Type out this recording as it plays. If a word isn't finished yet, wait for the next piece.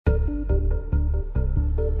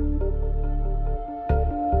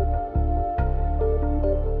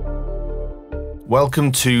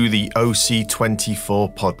Welcome to the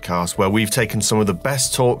OC24 podcast, where we've taken some of the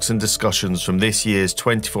best talks and discussions from this year's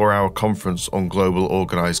 24-hour conference on global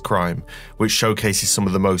organised crime, which showcases some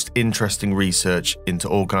of the most interesting research into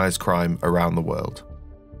organised crime around the world.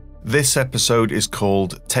 This episode is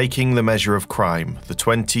called Taking the Measure of Crime, the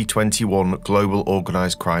 2021 Global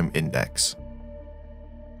Organised Crime Index.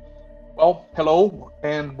 Well, hello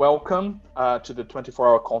and welcome to the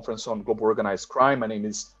 24-hour conference on global organized crime. My name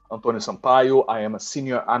is Antônio Sampaio. I am a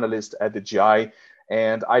senior analyst at the GI,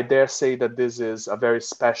 and I dare say that this is a very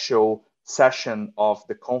special session of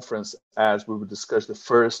the conference as we will discuss the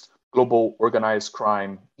first global organized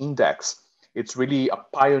crime index. It's really a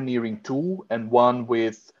pioneering tool and one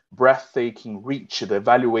with breathtaking reach that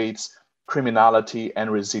evaluates criminality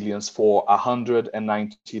and resilience for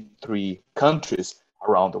 193 countries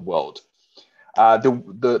around the world.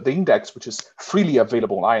 The index, which is freely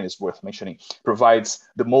available online, is worth mentioning, provides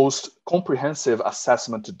the most comprehensive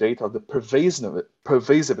assessment to date of the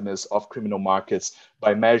pervasiveness of criminal markets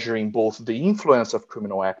by measuring both the influence of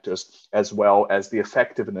criminal actors as well as the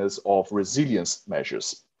effectiveness of resilience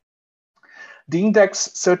measures. The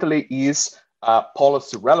index certainly is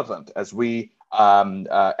policy relevant, as we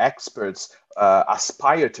experts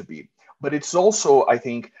aspire to be, but it's also, I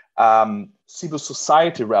think, civil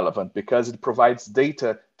society relevant because it provides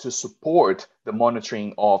data to support the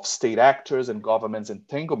monitoring of state actors and governments'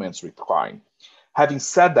 entanglements with crime. Having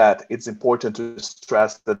said that, it's important to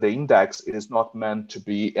stress that the index is not meant to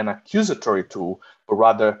be an accusatory tool, but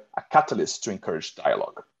rather a catalyst to encourage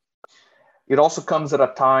dialogue. It also comes at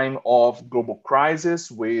a time of global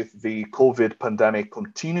crisis, with the COVID pandemic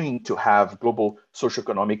continuing to have global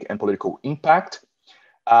socioeconomic and political impact.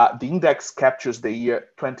 The index captures the year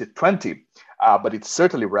 2020, but it's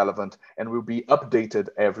certainly relevant and will be updated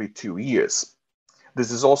every 2 years.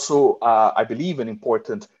 This is also, I believe, an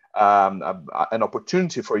important an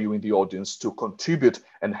opportunity for you in the audience to contribute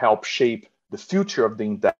and help shape the future of the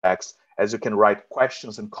index, as you can write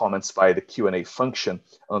questions and comments via the Q&A function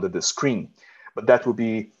under the screen. But that will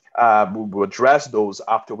be we will address those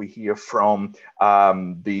after we hear from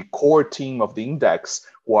the core team of the index,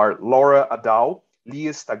 who are Laura Adal,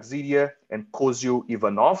 Lyes, Tagziria, and Kosyo,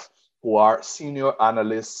 Ivanov, who are senior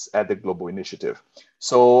analysts at the Global Initiative.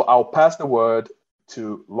 So I'll pass the word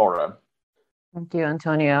to Laura. Thank you,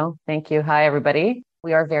 Antônio. Thank you. Hi, everybody.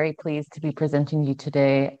 We are very pleased to be presenting you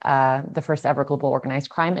today the first ever Global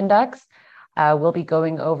Organized Crime Index. We'll be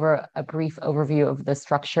going over a brief overview of the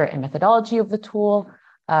structure and methodology of the tool,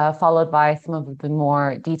 followed by some of the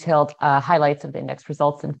more detailed highlights of the index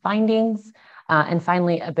results and findings. And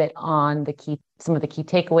finally, a bit on some of the key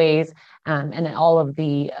takeaways and all of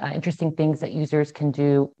the interesting things that users can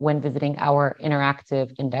do when visiting our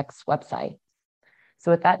interactive index website. So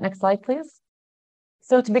with that, next slide, please.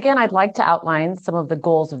 So to begin, I'd like to outline some of the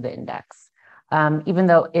goals of the index. Even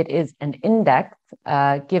though it is an index,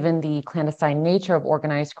 given the clandestine nature of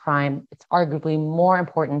organized crime, it's arguably more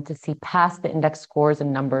important to see past the index scores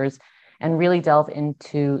and numbers and really delve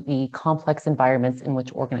into the complex environments in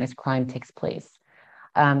which organized crime takes place.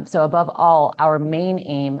 So above all, our main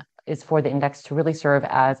aim is for the index to really serve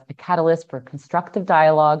as a catalyst for constructive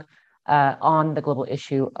dialogue on the global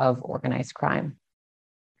issue of organized crime.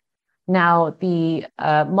 Now, the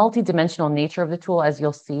multidimensional nature of the tool, as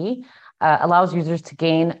you'll see, allows users to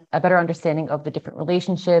gain a better understanding of the different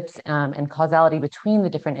relationships and causality between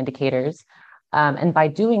the different indicators. And by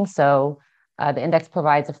doing so, the index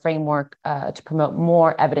provides a framework to promote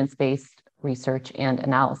more evidence-based research and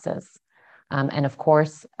analysis. And of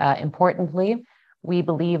course, importantly, we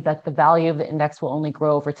believe that the value of the index will only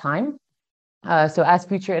grow over time. So as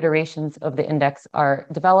future iterations of the index are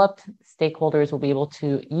developed, stakeholders will be able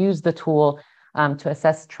to use the tool to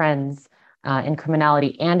assess trends in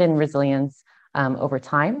criminality and in resilience over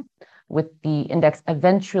time, with the index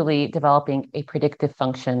eventually developing a predictive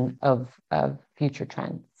function of future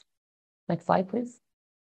trends. Next slide, please.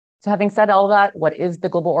 So having said all that, what is the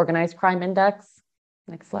Global Organized Crime Index?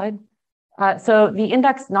 Next slide. So the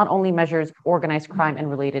index not only measures organized crime and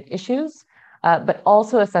related issues, but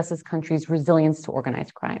also assesses countries' resilience to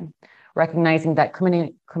organized crime, recognizing that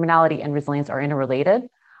criminality and resilience are interrelated,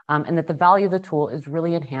 and that the value of the tool is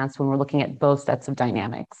really enhanced when we're looking at both sets of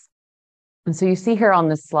dynamics. And so you see here on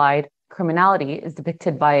this slide, criminality is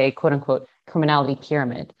depicted by a quote-unquote criminality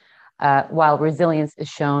pyramid, while resilience is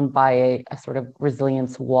shown by a sort of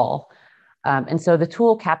resilience wall. And so the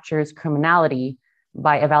tool captures criminality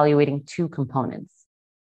by evaluating two components.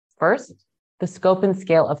 First, the scope and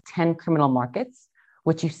scale of 10 criminal markets,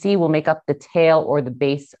 which you see will make up the tail or the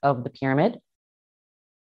base of the pyramid.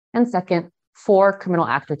 And second, 4 criminal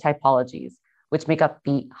actor typologies, which make up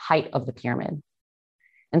the height of the pyramid.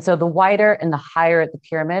 And so the wider and the higher the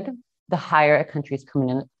pyramid, the higher a country's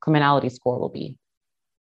criminality score will be.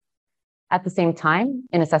 At the same time,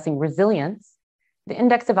 in assessing resilience, the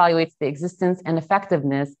index evaluates the existence and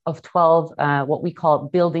effectiveness of 12 what we call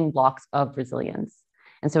building blocks of resilience.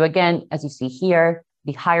 And so again, as you see here,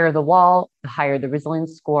 the higher the wall, the higher the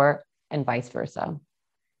resilience score, and vice versa.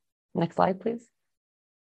 Next slide, please.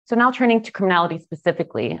 So now turning to criminality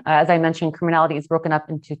specifically, as I mentioned, criminality is broken up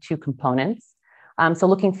into two components. So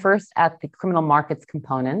looking first at the criminal markets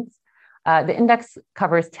components, the index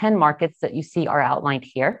covers 10 markets that you see are outlined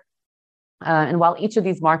here. And while each of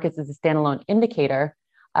these markets is a standalone indicator,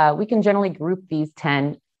 we can generally group these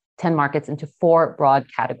 10 markets into 4 broad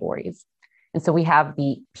categories. And so we have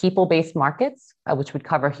the people-based markets, which would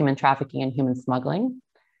cover human trafficking and human smuggling,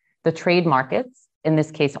 the trade markets, in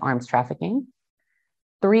this case, arms trafficking,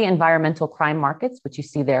 3 environmental crime markets, which you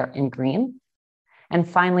see there in green, and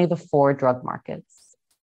finally, the 4 drug markets.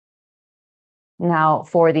 Now,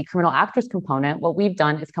 for the criminal actors component, what we've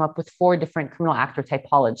done is come up with 4 different criminal actor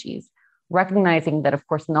typologies, recognizing that, of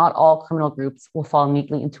course, not all criminal groups will fall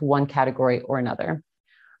neatly into one category or another.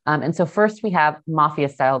 And so first we have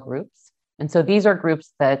mafia-style groups. And so these are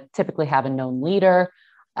groups that typically have a known leader,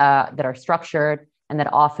 that are structured, and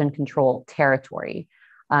that often control territory.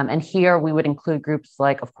 And here we would include groups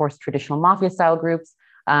like, of course, traditional mafia-style groups,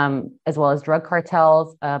 as well as drug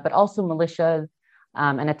cartels, but also militias,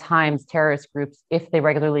 and at times terrorist groups if they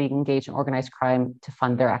regularly engage in organized crime to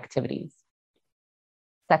fund their activities.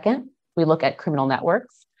 Second, we look at criminal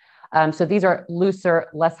networks. So these are looser,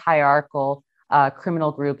 less hierarchical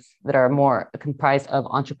criminal groups that are more comprised of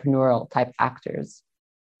entrepreneurial type actors.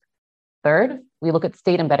 Third, we look at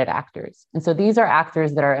state-embedded actors. And so these are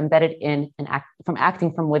actors that are embedded in and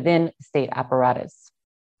acting from within the state apparatus.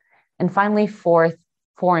 And finally, fourth,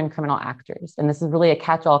 foreign criminal actors. And this is really a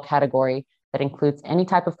catch-all category that includes any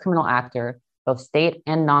type of criminal actor, both state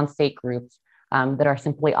and non-state groups that are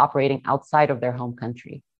simply operating outside of their home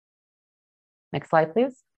country. Next slide,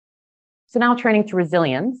 please. So now turning to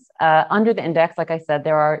resilience, under the index, like I said,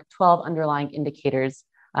 there are 12 underlying indicators,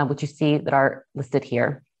 which you see that are listed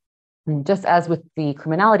here. And just as with the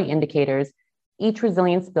criminality indicators, each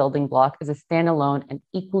resilience building block is a standalone and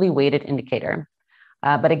equally weighted indicator.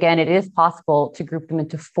 But again, it is possible to group them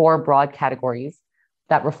into 4 broad categories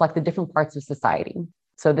that reflect the different parts of society.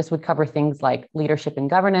 So this would cover things like leadership and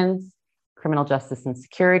governance, criminal justice and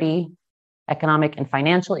security, economic and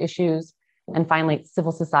financial issues, and finally,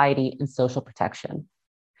 civil society and social protection.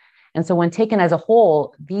 And so when taken as a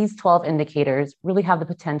whole, these 12 indicators really have the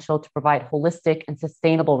potential to provide holistic and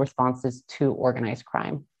sustainable responses to organized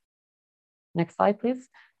crime. Next slide, please.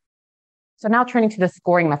 So now turning to the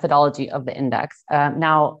scoring methodology of the index.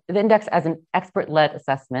 Now, the index as an expert-led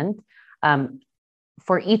assessment,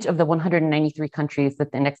 for each of the 193 countries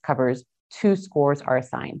that the index covers, 2 scores are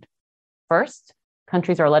assigned. First,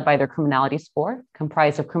 countries are led by their criminality score,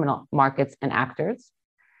 comprised of criminal markets and actors.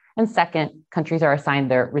 And second, countries are assigned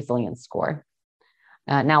their resilience score.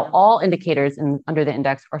 Now, all indicators under the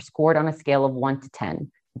index are scored on a scale of 1 to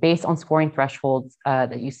 10, based on scoring thresholds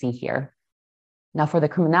that you see here. Now, for the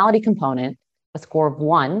criminality component, a score of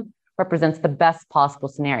 1 represents the best possible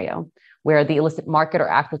scenario, where the illicit market or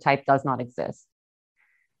actor type does not exist.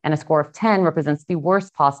 And a score of 10 represents the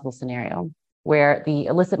worst possible scenario, where the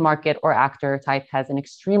illicit market or actor type has an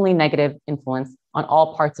extremely negative influence on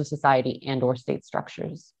all parts of society and/or state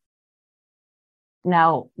structures.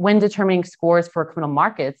 Now, when determining scores for criminal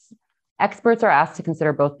markets, experts are asked to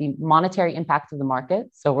consider both the monetary impact of the market,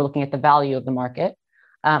 so we're looking at the value of the market,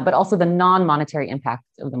 but also the non-monetary impact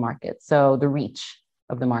of the market, so the reach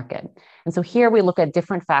of the market. And so here we look at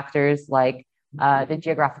different factors like the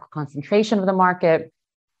geographical concentration of the market,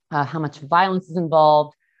 how much violence is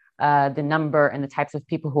involved, the number and the types of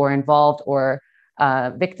people who are involved or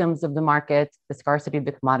victims of the market, the scarcity of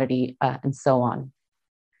the commodity, and so on.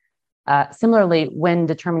 Similarly, when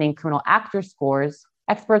determining criminal actor scores,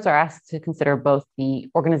 experts are asked to consider both the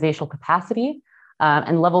organizational capacity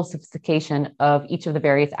and level of sophistication of each of the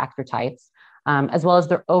various actor types, as well as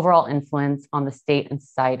their overall influence on the state and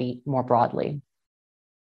society more broadly.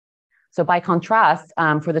 So by contrast,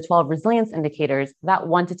 for the 12 resilience indicators, that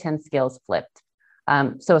 1 to 10 scale is flipped.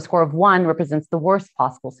 So a score of 1 represents the worst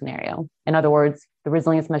possible scenario. In other words, the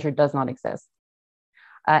resilience measure does not exist.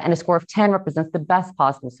 And a score of 10 represents the best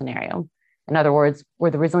possible scenario. In other words,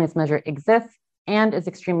 where the resilience measure exists and is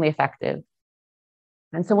extremely effective.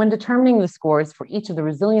 And so when determining the scores for each of the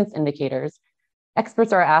resilience indicators,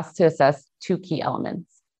 experts are asked to assess 2 key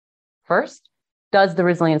elements. First, does the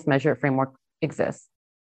resilience measure framework exist?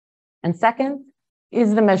 And second,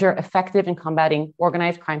 is the measure effective in combating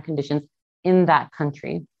organized crime conditions in that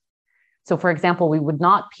country. So for example, we would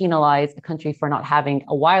not penalize a country for not having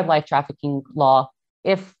a wildlife trafficking law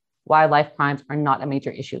if wildlife crimes are not a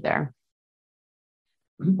major issue there.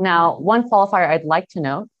 Now, one qualifier I'd like to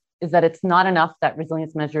note is that it's not enough that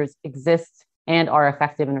resilience measures exist and are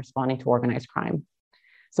effective in responding to organized crime.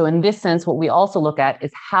 So in this sense, what we also look at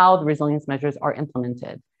is how the resilience measures are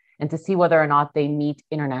implemented and to see whether or not they meet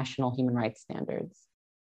international human rights standards.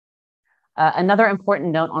 Another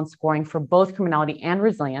important note on scoring for both criminality and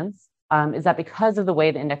resilience is that because of the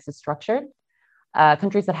way the index is structured,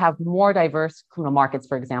 countries that have more diverse criminal markets,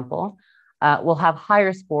 for example, will have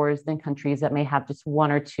higher scores than countries that may have just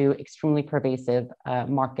one or two extremely pervasive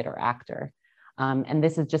market or actor. And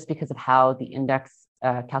this is just because of how the index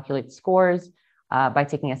calculates scores by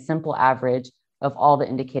taking a simple average of all the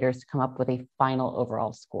indicators to come up with a final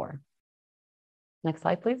overall score. Next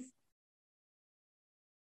slide, please.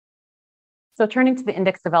 So turning to the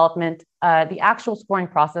index development, the actual scoring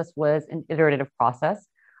process was an iterative process,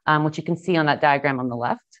 which you can see on that diagram on the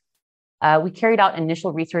left. We carried out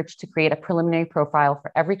initial research to create a preliminary profile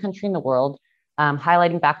for every country in the world,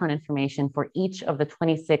 highlighting background information for each of the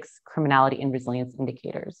 26 criminality and resilience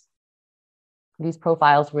indicators. These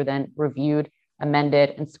profiles were then reviewed,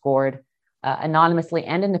 amended, and scored anonymously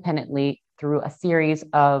and independently through a series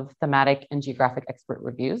of thematic and geographic expert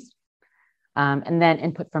reviews. And then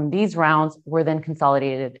input from these rounds were then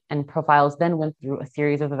consolidated, and profiles then went through a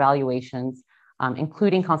series of evaluations,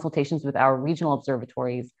 including consultations with our regional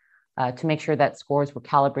observatories to make sure that scores were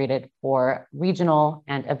calibrated for regional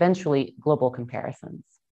and eventually global comparisons.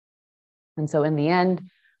 And so in the end,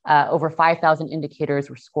 over 5,000 indicators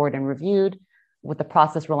were scored and reviewed, with the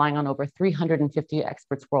process relying on over 350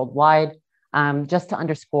 experts worldwide, just to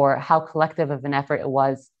underscore how collective of an effort it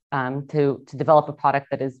was to develop a product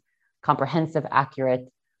that is comprehensive,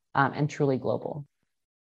 accurate, and truly global.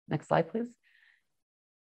 Next slide, please.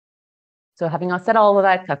 So having said all of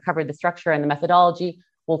that, I've covered the structure and the methodology.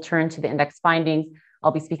 We'll turn to the index findings.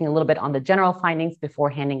 I'll be speaking a little bit on the general findings before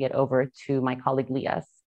handing it over to my colleague, Lyes.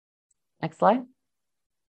 Next slide.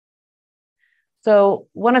 So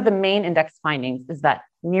one of the main index findings is that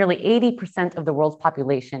nearly 80% of the world's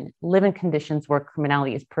population live in conditions where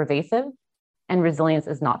criminality is pervasive and resilience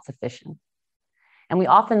is not sufficient. And we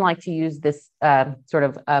often like to use this sort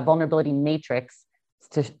of vulnerability matrix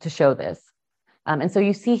to show this. And so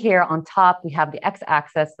you see here on top, we have the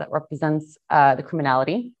x-axis that represents the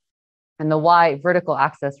criminality and the y vertical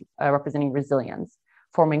axis representing resilience,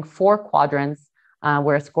 forming 4 quadrants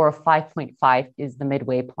where a score of 5.5 is the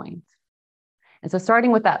midway point. And so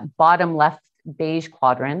starting with that bottom left beige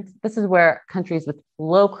quadrant, this is where countries with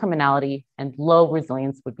low criminality and low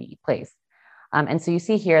resilience would be placed. And so you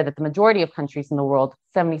see here that the majority of countries in the world,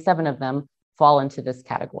 77 of them, fall into this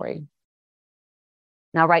category.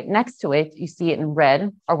 Now, right next to it, you see it in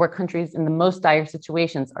red, are where countries in the most dire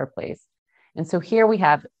situations are placed. And so here we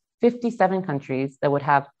have 57 countries that would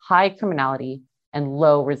have high criminality and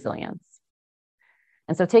low resilience.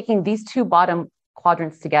 And so taking these two bottom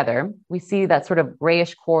quadrants together, we see that sort of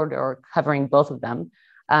grayish corridor covering both of them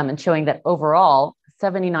and showing that overall,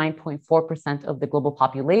 79.4% of the global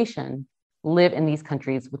population live in these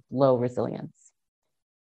countries with low resilience.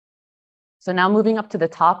 So now moving up to the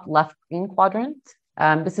top left green quadrant,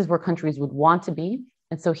 this is where countries would want to be.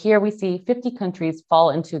 And so here we see 50 countries fall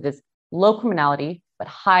into this low criminality, but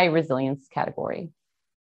high resilience category.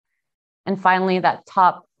 And finally, that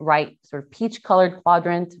top right sort of peach colored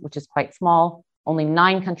quadrant, which is quite small, only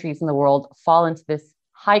 9 countries in the world fall into this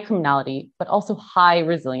high criminality, but also high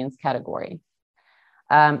resilience category.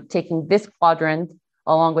 Taking this quadrant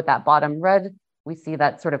along with that bottom red, we see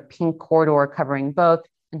that sort of pink corridor covering both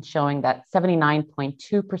and showing that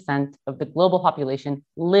 79.2% of the global population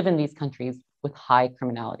live in these countries with high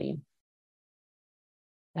criminality.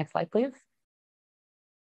 Next slide, please.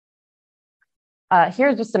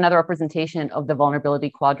 Here's just another representation of the vulnerability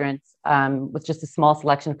quadrants with just a small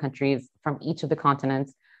selection of countries from each of the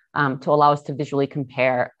continents to allow us to visually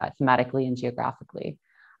compare thematically and geographically.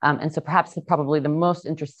 And so perhaps probably the most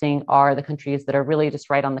interesting are the countries that are really just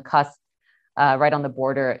right on the cusp, right on the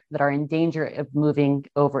border, that are in danger of moving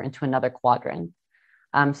over into another quadrant.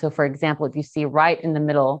 So for example, if you see right in the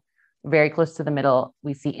middle, very close to the middle,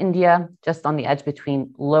 we see India just on the edge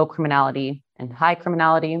between low criminality and high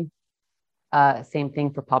criminality. Same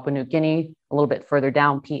thing for Papua New Guinea, a little bit further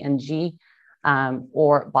down, PNG,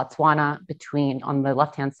 or Botswana on the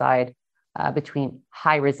left-hand side, between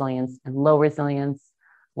high resilience and low resilience,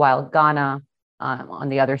 while Ghana on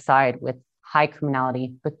the other side with high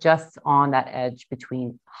criminality, but just on that edge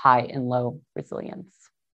between high and low resilience.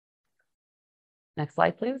 Next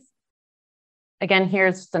slide, please. Again,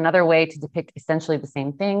 here's just another way to depict essentially the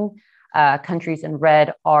same thing. Countries in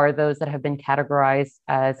red are those that have been categorized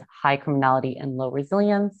as high criminality and low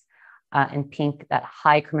resilience. In pink, that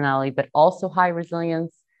high criminality, but also high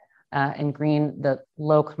resilience. In green, the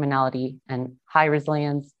low criminality and high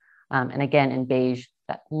resilience. And again, in beige,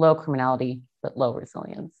 that low criminality, but low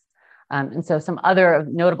resilience. And so some other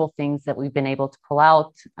notable things that we've been able to pull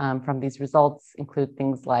out from these results include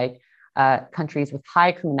things like countries with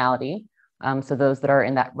high criminality. So those that are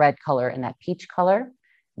in that red color and that peach color,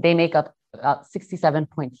 they make up about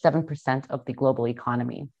 67.7% of the global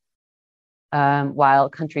economy. While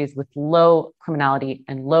countries with low criminality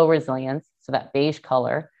and low resilience, so that beige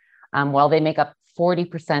color, while they make up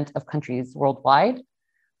 40% of countries worldwide,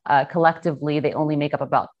 collectively, they only make up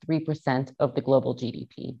about 3% of the global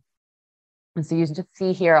GDP. And so you can just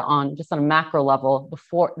see here on a macro level,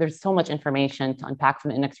 before there's so much information to unpack from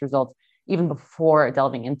the index results, even before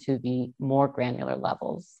delving into the more granular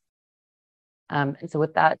levels. And so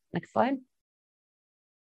with that, next slide.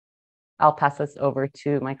 I'll pass this over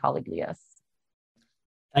to my colleague, Lyes.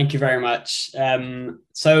 Thank you very much.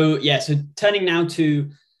 So turning now to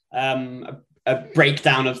a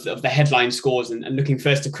breakdown of the headline scores and looking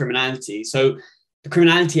first at criminality. So the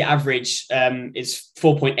criminality average is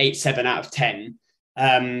 4.87 out of 10.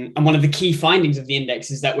 And one of the key findings of the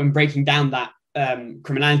index is that when breaking down that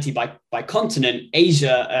criminality by continent,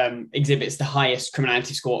 Asia exhibits the highest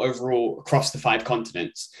criminality score overall across the 5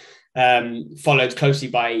 continents, followed closely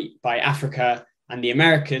by Africa and the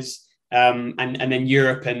Americas, and then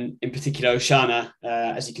Europe and in particular Oceania,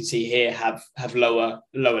 as you can see here, have lower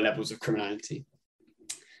levels of criminality.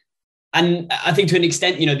 And I think to an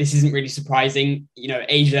extent, this isn't really surprising.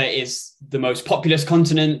 Asia is the most populous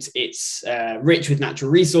continent. It's rich with natural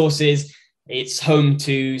resources. It's home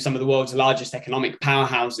to some of the world's largest economic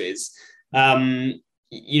powerhouses.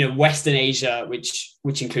 Western Asia,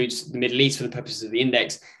 which includes the Middle East for the purposes of the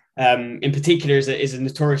index, in particular is a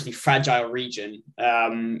notoriously fragile region,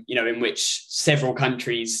 in which several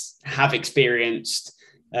countries have experienced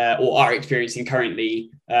or are experiencing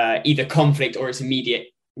currently either conflict or its immediate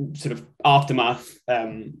sort of aftermath,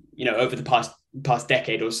 over the past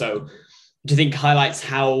decade or so, which I think highlights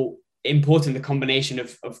how important the combination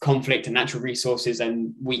of conflict and natural resources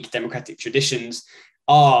and weak democratic traditions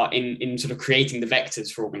are in sort of creating the vectors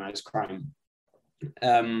for organized crime.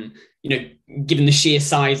 Given the sheer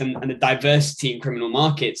size and the diversity in criminal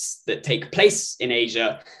markets that take place in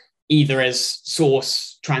Asia, either as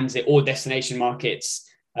source, transit, or destination markets,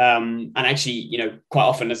 and actually, quite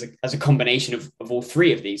often as a combination of all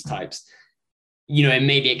 3 of these types, it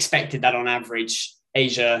may be expected that on average,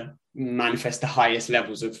 Asia manifests the highest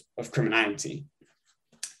levels of criminality.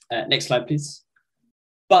 Next slide, please.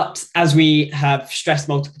 But as we have stressed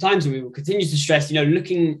multiple times, and we will continue to stress,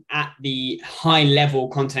 looking at the high level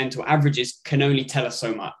continental averages can only tell us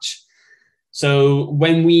so much. So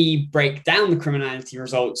when we break down the criminality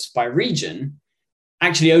results by region,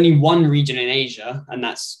 actually only one region in Asia, and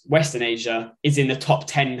that's Western Asia, is in the top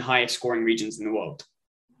 10 highest scoring regions in the world.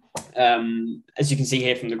 As you can see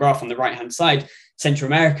here from the graph on the right-hand side, Central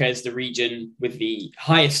America is the region with the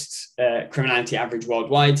highest criminality average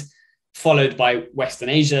worldwide, followed by Western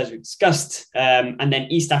Asia, as we discussed, and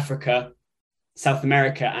then East Africa, South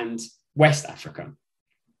America, and West Africa.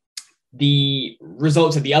 The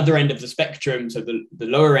results at the other end of the spectrum, so the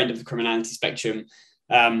lower end of the criminality spectrum,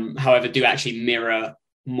 however, do actually mirror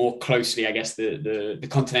more closely, I guess, the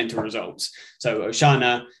continental results. So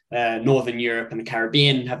Oceania, Northern Europe, and the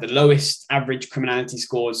Caribbean have the lowest average criminality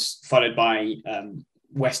scores, followed by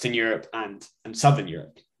Western Europe and Southern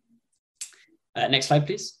Europe. Next slide,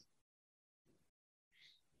 please.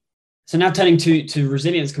 So now turning to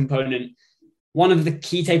resilience component, one of the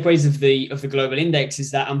key takeaways of the global index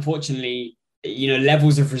is that unfortunately,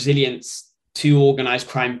 levels of resilience to organized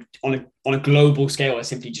crime on a global scale are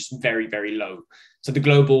simply just very, very low. So the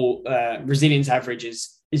global resilience average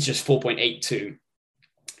is just 4.82.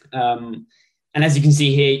 And as you can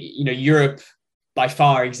see here, Europe by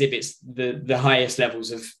far exhibits the highest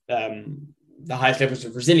levels of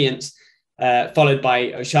resilience, followed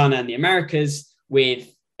by Oceania and the Americas,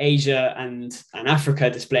 with Asia and Africa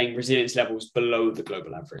displaying resilience levels below the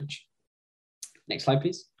global average. Next slide,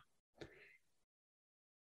 please.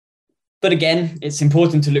 But again, it's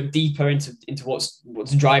important to look deeper into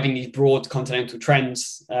what's driving these broad continental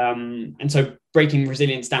trends. And so breaking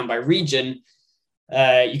resilience down by region,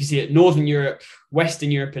 you can see that Northern Europe, Western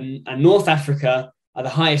Europe, and North Africa are the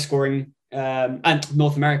highest scoring, and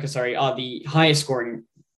North America, are the highest scoring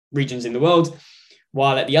regions in the world.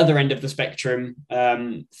 While at the other end of the spectrum,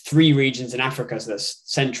 3 regions in Africa, so that's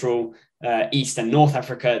Central, East and North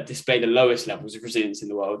Africa display the lowest levels of resilience in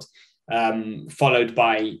the world, followed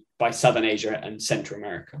by Southern Asia and Central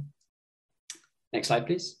America. Next slide,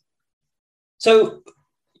 please. So,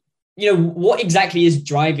 what exactly is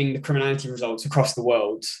driving the criminality results across the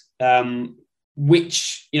world?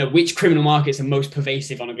 Which criminal markets are most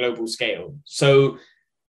pervasive on a global scale? So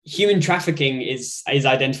human trafficking is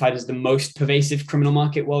identified as the most pervasive criminal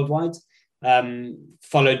market worldwide,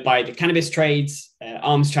 followed by the cannabis trades,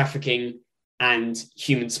 arms trafficking, and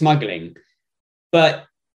human smuggling. But,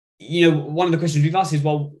 one of the questions we've asked is,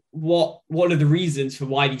 well, what are the reasons for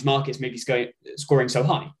why these markets may be scoring so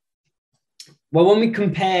high? Well, when we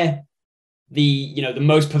compare the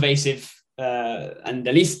most pervasive and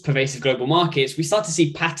the least pervasive global markets, we start to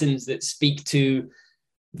see patterns that speak to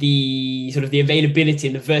the sort of the availability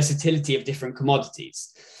and the versatility of different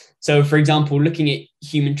commodities. So, for example, looking at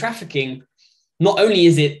human trafficking, not only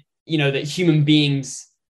is it, that human beings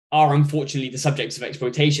are unfortunately the subjects of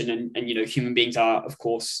exploitation, and human beings are, of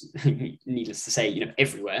course, needless to say,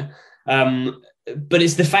 everywhere. But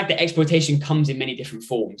it's the fact that exploitation comes in many different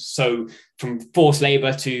forms. So from forced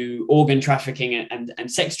labor to organ trafficking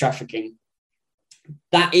and sex trafficking,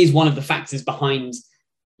 that is one of the factors behind,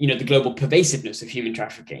 the global pervasiveness of human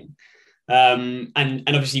trafficking. And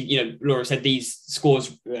obviously, Laura said these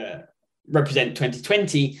scores represent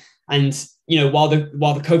 2020. And, while the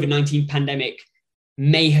COVID-19 pandemic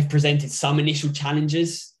may have presented some initial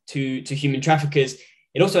challenges to human traffickers,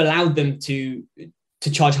 it also allowed them to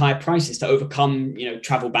charge higher prices to overcome,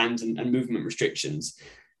 travel bans and movement restrictions.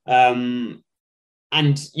 And,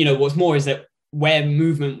 what's more is that where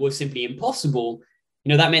movement was simply impossible,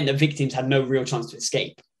 that meant that victims had no real chance to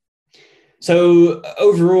escape. So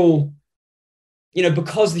overall,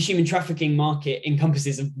 because the human trafficking market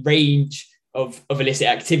encompasses a range of illicit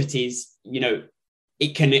activities,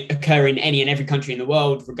 it can occur in any and every country in the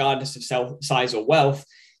world, regardless of size or wealth.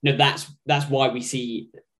 That's why we see,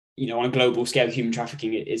 on a global scale, human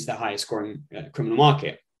trafficking is the highest scoring criminal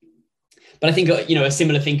market. But I think, a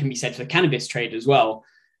similar thing can be said for the cannabis trade as well.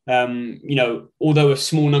 Although a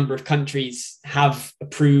small number of countries have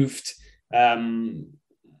approved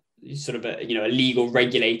sort of a legal,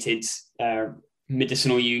 regulated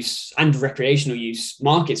medicinal use and recreational use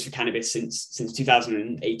markets for cannabis since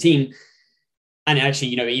 2018. And actually,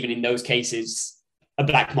 even in those cases, a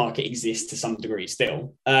black market exists to some degree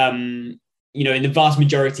still. In the vast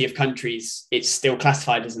majority of countries, it's still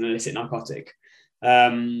classified as an illicit narcotic.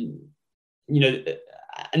 And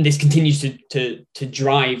this continues to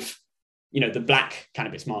drive, the black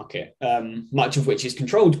cannabis market, much of which is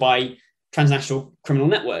controlled by transnational criminal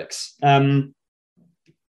networks. And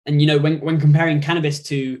when comparing cannabis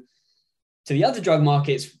to the other drug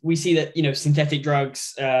markets, we see that synthetic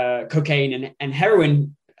drugs, cocaine and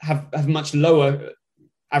heroin have much lower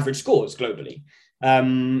average scores globally.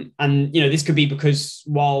 And this could be because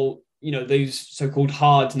while those so-called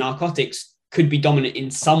hard narcotics could be dominant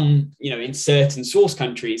in some in certain source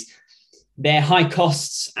countries, their high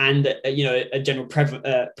costs and a general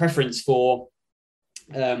preference for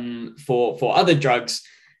other drugs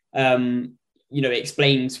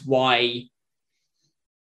explains why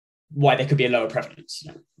there could be a lower prevalence.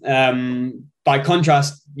 By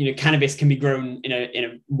contrast, cannabis can be grown in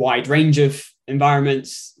a wide range of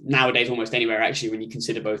environments nowadays, almost anywhere actually, when you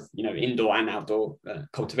consider both indoor and outdoor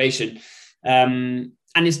cultivation,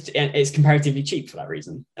 and it's comparatively cheap for that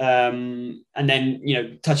reason. And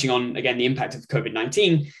then touching on again the impact of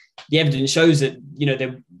COVID-19, the evidence shows that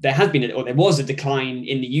there was a decline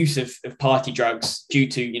in the use of party drugs due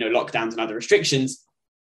to lockdowns and other restrictions.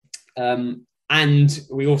 And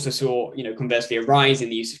we also saw, conversely, a rise in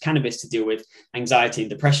the use of cannabis to deal with anxiety and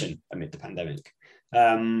depression amid the pandemic.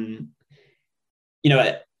 Then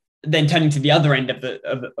turning to the other end of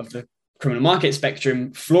the criminal market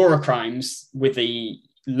spectrum, flora crimes with the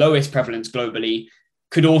lowest prevalence globally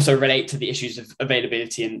could also relate to the issues of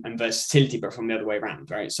availability and versatility, but from the other way around,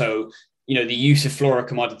 right? So, the use of flora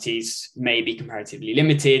commodities may be comparatively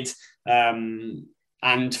limited,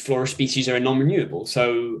 and flora species are non-renewable.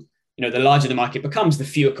 So, the larger the market becomes, the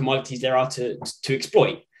fewer commodities there are to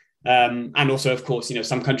exploit. And also, of course,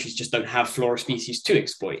 some countries just don't have flora species to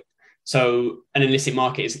exploit. So an illicit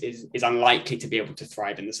market is unlikely to be able to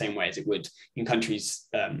thrive in the same way as it would in countries,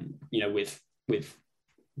 with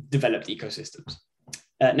developed ecosystems.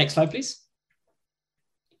 Next slide, please.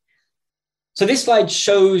 So this slide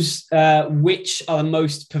shows which are the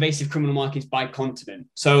most pervasive criminal markets by continent.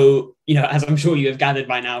 So, as I'm sure you have gathered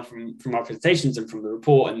by now from our presentations and from the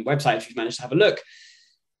report and website, if you've managed to have a look,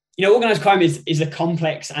 organized crime is a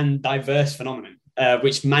complex and diverse phenomenon,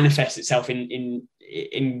 which manifests itself in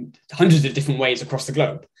hundreds of different ways across the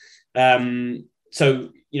globe. So,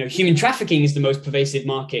 human trafficking is the most pervasive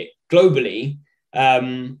market globally,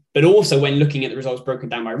 but also when looking at the results broken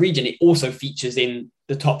down by region, it also features in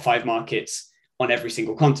the top 5 markets on every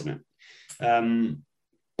single continent.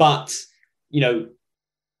 But,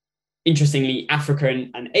 interestingly, Africa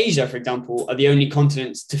and Asia, for example, are the only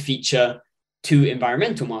continents to feature 2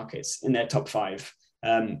 environmental markets in their top 5.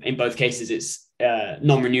 In both cases, it's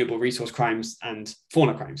non-renewable resource crimes and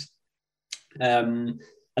fauna crimes.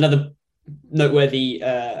 Another noteworthy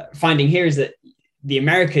finding here is that the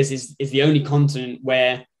Americas is the only continent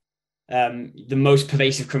where the most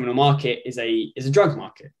pervasive criminal market is a drug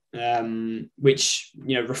market, which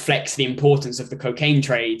reflects the importance of the cocaine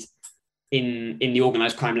trade in the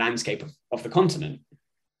organized crime landscape of the continent.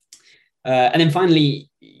 And then finally,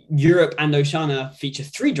 Europe and Oceania feature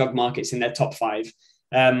 3 drug markets in their top 5,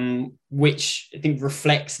 which I think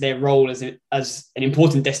reflects their role as an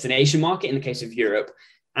important destination market in the case of Europe,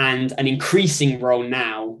 and an increasing role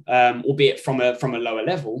now, albeit from a lower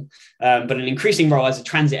level, but an increasing role as a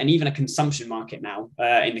transit and even a consumption market now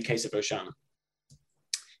in the case of Oceania.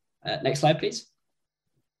 Next slide, please.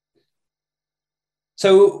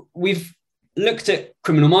 So we've looked at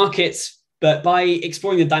criminal markets, but by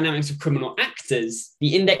exploring the dynamics of criminal actors,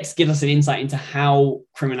 the index gives us an insight into how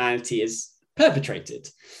criminality is perpetrated.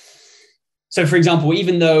 So, for example,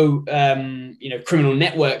 even though criminal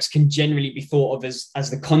networks can generally be thought of as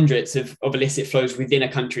the conduits of illicit flows within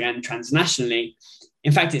a country and transnationally,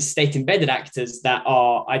 in fact, it's state-embedded actors that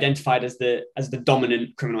are identified as the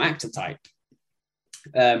dominant criminal actor type,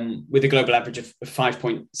 with a global average of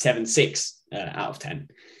 5.76 out of 10.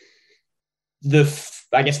 The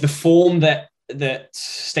form that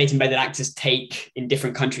state-embedded actors take in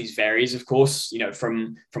different countries varies, of course,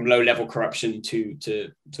 from low-level corruption to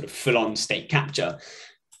sort of full-on state capture.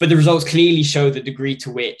 But the results clearly show the degree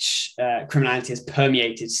to which criminality has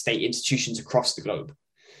permeated state institutions across the globe.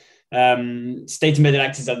 State-embedded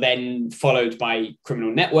actors are then followed by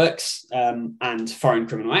criminal networks and foreign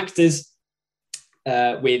criminal actors,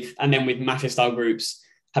 with mafia-style groups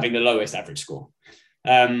having the lowest average score.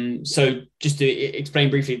 So just to explain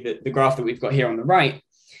briefly the graph that we've got here on the right,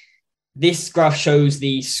 this graph shows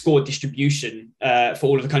the score distribution for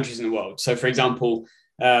all of the countries in the world. So, for example,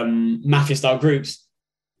 mafia-style groups,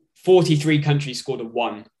 43 countries scored a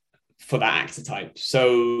 1 for that actor type.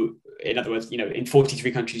 So, in other words, in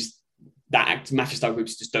 43 countries, mafia-style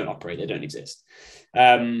groups just don't operate; they don't exist.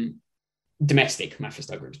 Domestic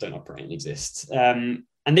mafia-style groups don't operate and exist, and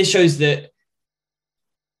this shows that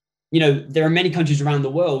there are many countries around the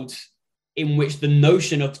world in which the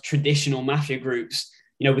notion of traditional mafia groups,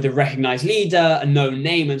 with a recognized leader, a known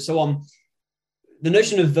name, and so on, the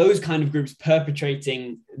notion of those kind of groups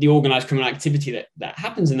perpetrating the organized criminal activity that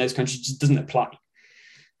happens in those countries just doesn't apply.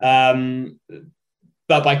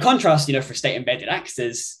 But by contrast, for state-embedded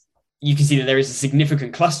actors, you can see that there is a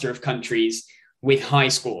significant cluster of countries with high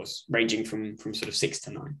scores ranging from sort of 6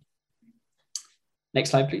 to 9.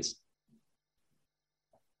 Next slide, please.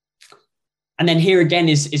 And then here again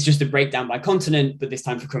is just a breakdown by continent, but this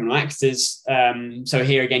time for criminal actors. So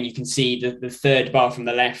here again, you can see the third bar from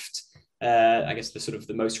the left, I guess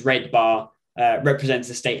the most red bar represents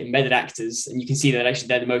the state-embedded actors. And you can see that actually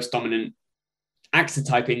they're the most dominant actor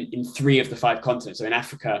type in 3 of the 5 continents. So in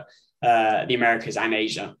Africa, the Americas and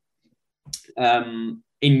Asia. In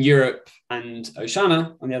Europe and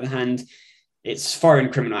Oceania, on the other hand, it's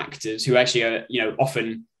foreign criminal actors who actually are,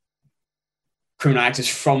 often criminal actors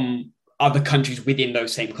from other countries within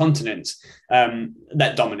those same continents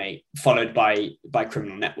that dominate, followed by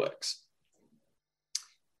criminal networks.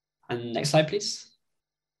 And next slide, please.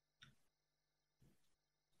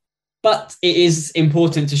 But it is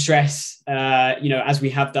important to stress, as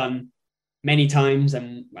we have done many times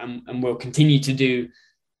and will continue to do,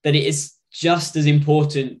 that it is just as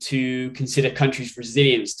important to consider countries'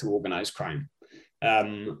 resilience to organized crime.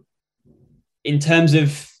 In terms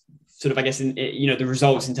of the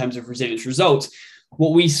results in terms of resilience results,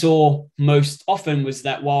 what we saw most often was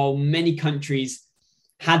that while many countries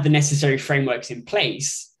had the necessary frameworks in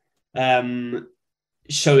place,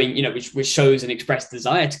 showing, which shows an expressed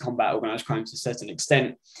desire to combat organized crime to a certain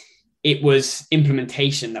extent, it was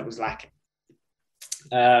implementation that was lacking.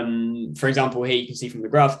 For example, here you can see from the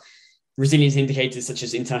graph, resilience indicators such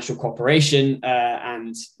as international cooperation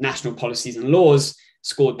and national policies and laws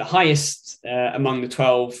scored the highest among the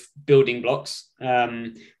 12 building blocks,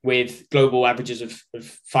 with global averages of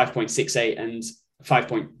 5.68 and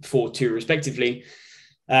 5.42 respectively.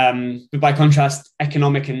 But by contrast,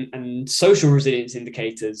 economic and social resilience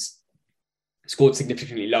indicators scored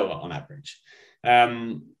significantly lower on average.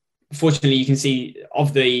 Fortunately, you can see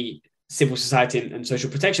of the civil society and social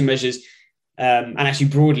protection measures, and actually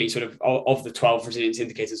broadly sort of the 12 resilience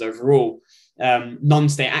indicators overall,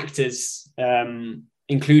 non-state actors,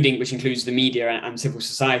 which includes the media and civil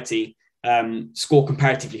society, score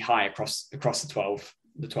comparatively high across the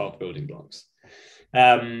 12 building blocks.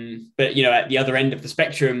 But at the other end of the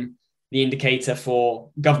spectrum, the indicator for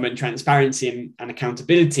government transparency and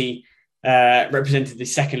accountability represented the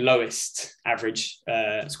second lowest average,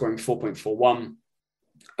 scoring 4.41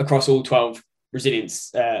 across all 12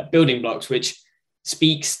 resilience building blocks, which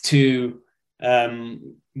speaks to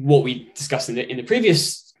what we discussed in the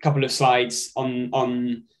previous couple of slides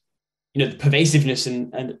on the pervasiveness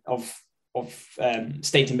and of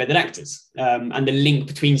state-embedded actors, and the link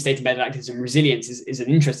between state-embedded actors and resilience is an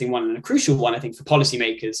interesting one and a crucial one, I think, for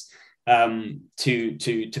policymakers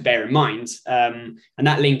to bear in mind. And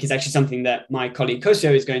that link is actually something that my colleague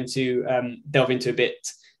Kosyo is going to delve into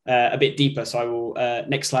a bit deeper. So I will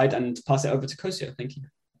next slide and pass it over to Kosyo. Thank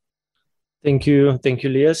you. Thank you,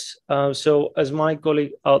 Lyes. So as my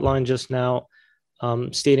colleague outlined just now,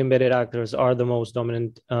 state-embedded actors are the most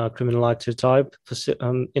dominant criminal actor type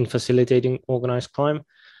in facilitating organized crime.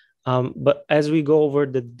 But as we go over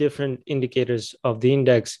the different indicators of the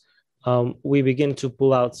index, we begin to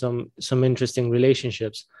pull out some interesting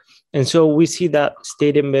relationships. And so we see that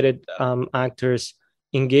state-embedded actors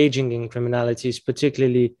engaging in criminality is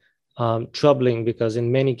particularly troubling, because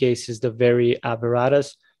in many cases, the very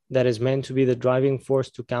apparatus that is meant to be the driving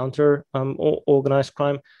force to counter organized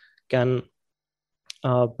crime can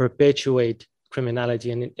perpetuate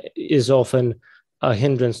criminality, and it is often a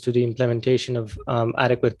hindrance to the implementation of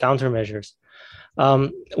adequate countermeasures.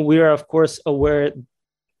 We are, of course, aware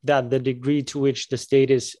that the degree to which the state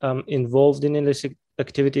is involved in illicit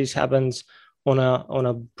activities happens on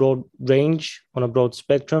a broad range, on a broad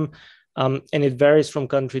spectrum, and it varies from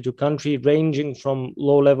country to country, ranging from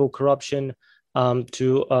low-level corruption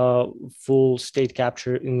to full state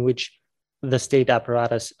capture, in which the state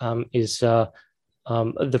apparatus is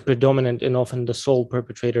the predominant and often the sole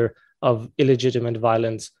perpetrator of illegitimate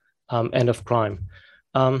violence and of crime.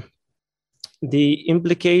 The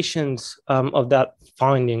implications of that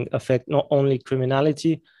finding affect not only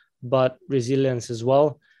criminality, but resilience as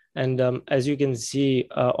well. And as you can see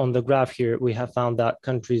on the graph here, we have found that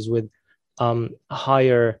countries with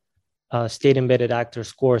higher state-embedded actor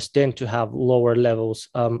scores tend to have lower levels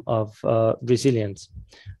of resilience.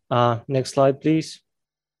 Next slide, please.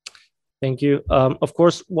 Thank you. Of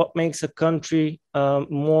course, what makes a country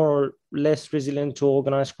more or less resilient to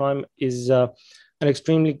organized crime is an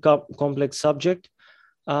extremely complex subject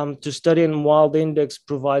to study, and while the index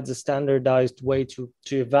provides a standardized way to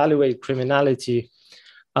evaluate criminality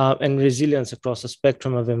and resilience across a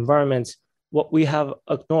spectrum of environments, what we have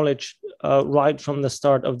acknowledged right from the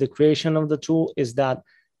start of the creation of the tool is that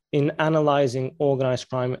in analyzing organized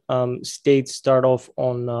crime, states start off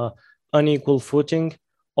on unequal footing,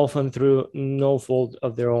 often through no fault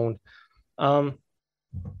of their own.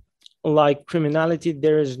 Like criminality,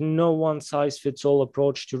 there is no one-size-fits-all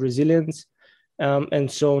approach to resilience, and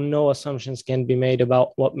so no assumptions can be made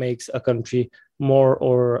about what makes a country more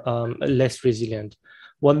or less resilient.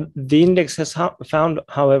 What the index has found,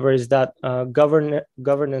 however, is that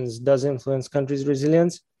governance does influence countries'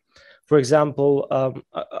 resilience. For example,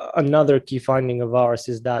 another key finding of ours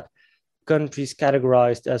is that countries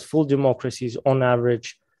categorized as full democracies on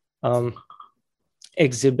average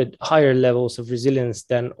exhibit higher levels of resilience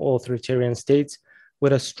than authoritarian states,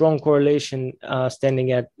 with a strong correlation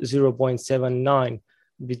standing at 0.79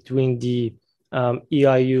 between the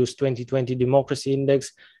EIU's 2020 Democracy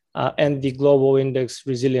Index and the Global Index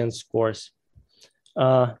Resilience scores.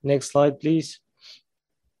 Next slide, please.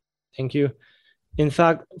 Thank you. In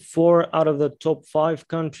fact, 4 out of the top 5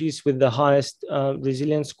 countries with the highest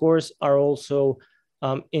resilience scores are also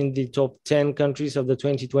in the top 10 countries of the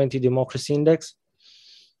 2020 Democracy Index.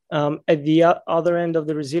 At the other end of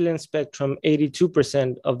the resilience spectrum,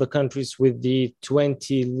 82% of the countries with the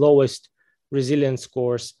 20 lowest resilience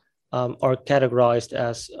scores are categorized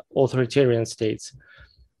as authoritarian states.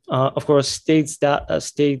 Of course, states that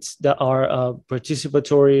are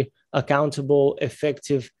participatory, accountable,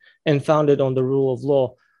 effective, and founded on the rule of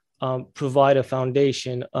law provide a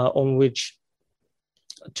foundation on which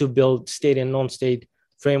to build state and non-state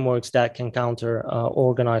frameworks that can counter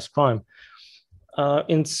organized crime.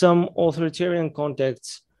 In some authoritarian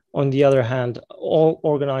contexts, on the other hand, all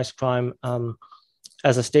organized crime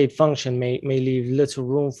as a state function may leave little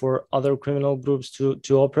room for other criminal groups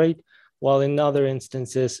to operate, while in other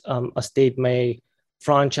instances, a state may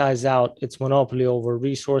franchise out its monopoly over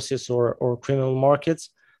resources or criminal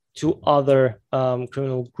markets to other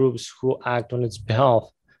criminal groups who act on its behalf.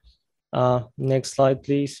 Next slide,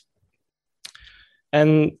 please.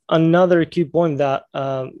 And another key point that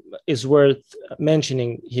is worth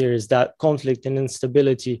mentioning here is that conflict and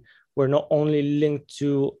instability were not only linked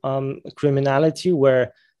to criminality,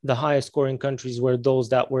 where the highest scoring countries were those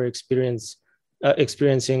that were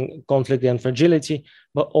experiencing conflict and fragility,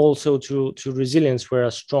 but also to resilience, where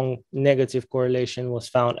a strong negative correlation was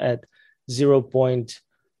found at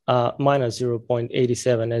minus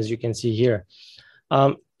 0.87, as you can see here.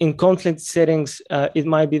 In conflict settings, it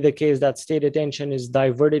might be the case that state attention is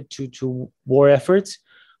diverted to war efforts,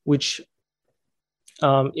 which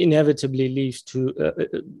inevitably leads to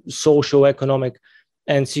socio-economic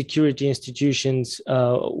and security institutions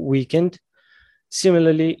weakened.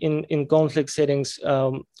 Similarly, in conflict settings,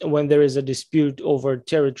 when there is a dispute over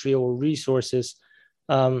territory or resources,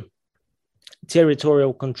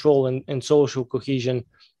 territorial control and social cohesion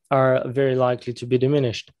are very likely to be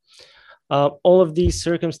diminished. All of these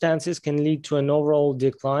circumstances can lead to an overall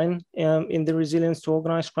decline in the resilience to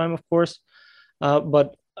organized crime, of course.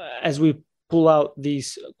 But as we pull out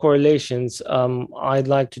these correlations, I'd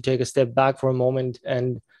like to take a step back for a moment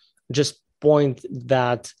and just point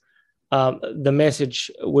that the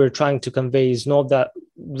message we're trying to convey is not that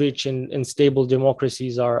rich and stable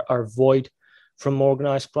democracies are void from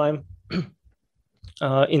organized crime.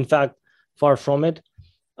 In fact, far from it.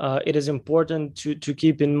 It is important to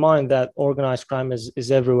keep in mind that organized crime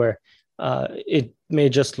is everywhere. It may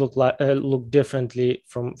just look differently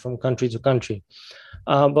from country to country.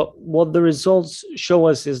 But what the results show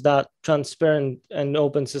us is that transparent and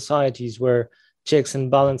open societies where checks and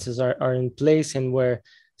balances are in place, and where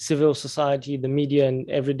civil society, the media, and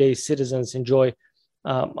everyday citizens enjoy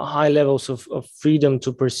high levels of freedom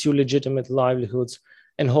to pursue legitimate livelihoods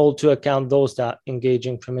and hold to account those that engage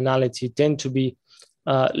in criminality, tend to be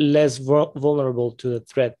less vulnerable to the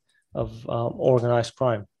threat of organized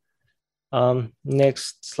crime.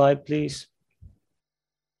 Next slide, please.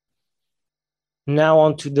 Now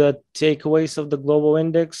on to the takeaways of the Global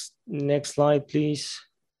Index. Next slide, please.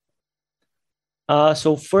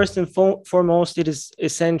 So first and foremost, it is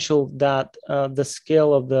essential that the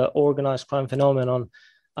scale of the organized crime phenomenon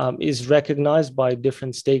is recognized by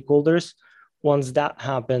different stakeholders. Once that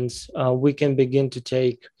happens, we can begin to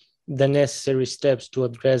take the necessary steps to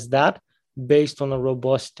address that based on a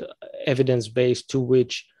robust evidence base to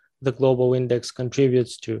which the Global Index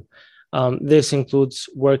contributes to. This includes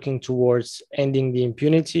working towards ending the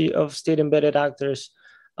impunity of state-embedded actors,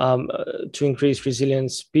 to increase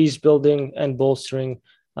resilience, peace building, and bolstering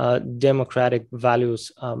democratic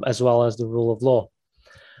values, as well as the rule of law.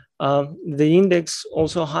 The index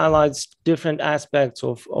also highlights different aspects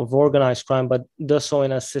of organized crime, but does so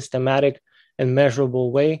in a systematic and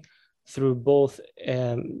measurable way through both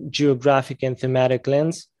geographic and thematic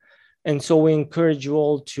lens. And so we encourage you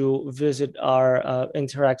all to visit our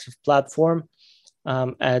interactive platform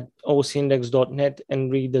at ocindex.net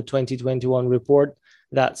and read the 2021 report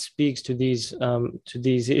that speaks to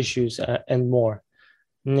these issues and more.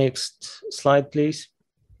 Next slide, please.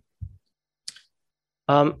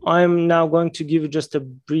 I'm now going to give you just a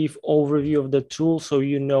brief overview of the tool so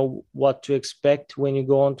you know what to expect when you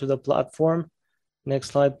go onto the platform. Next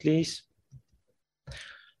slide, please.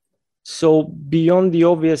 So beyond the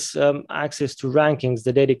obvious access to rankings,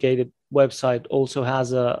 the dedicated website also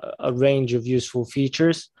has a range of useful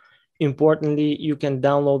features. Importantly, you can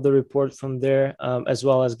download the report from there, as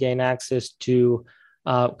well as gain access to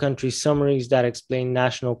country summaries that explain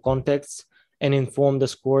national contexts and inform the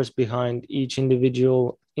scores behind each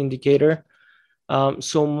individual indicator.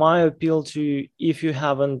 So my appeal to you, if you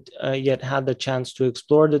haven't yet had the chance to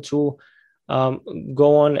explore the tool,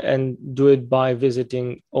 go on and do it by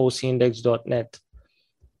visiting ocindex.net.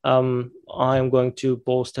 I'm going to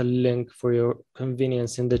post a link for your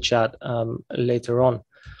convenience in the chat later on.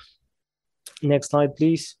 Next slide,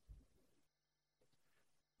 please.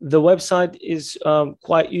 The website is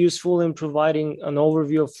quite useful in providing an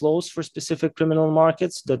overview of flows for specific criminal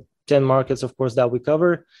markets, the 10 markets, of course, that we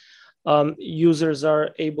cover. Users are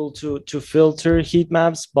able to filter heat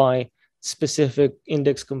maps by specific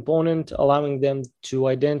index component, allowing them to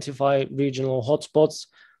identify regional hotspots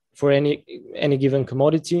for any given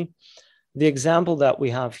commodity. The example that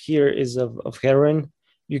we have here is of heroin.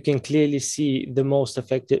 You can clearly see the most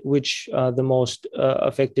affected, the most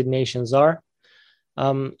affected nations are.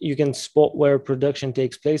 You can spot where production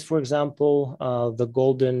takes place, for example, the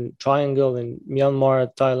Golden Triangle in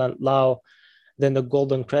Myanmar, Thailand, Laos, then the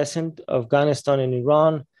Golden Crescent, Afghanistan and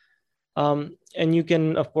Iran. And you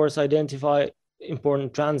can, of course, identify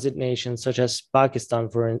important transit nations such as Pakistan,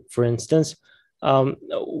 for instance,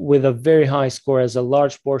 with a very high score, as a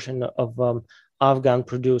large portion of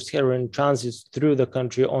Afghan-produced heroin transits through the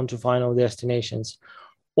country onto final destinations,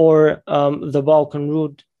 or the Balkan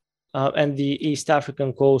route and the East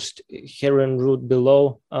African coast heroin route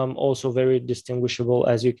below, also very distinguishable,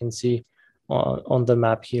 as you can see on the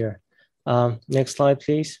map here. Next slide,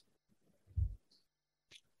 please.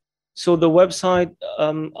 So the website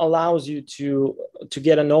allows you to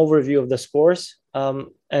get an overview of the scores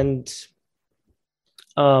and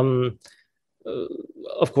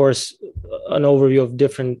of course, an overview of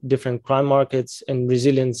different crime markets and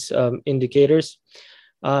resilience indicators,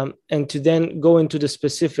 and to then go into the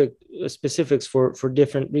specifics for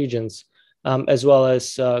different regions, as well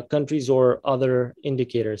as countries or other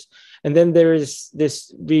indicators. And then there is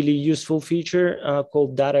this really useful feature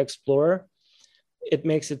called Data Explorer. It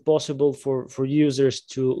makes it possible for users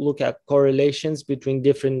to look at correlations between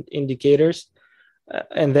different indicators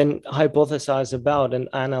and then hypothesize about and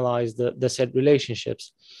analyze the said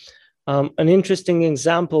relationships. An interesting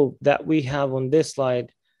example that we have on this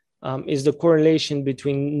slide is the correlation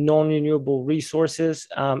between non-renewable resources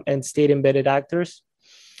and state-embedded actors.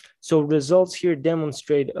 So results here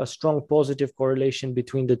demonstrate a strong positive correlation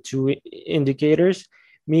between the two indicators,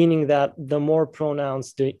 meaning that the more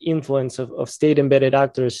pronounced the influence of state-embedded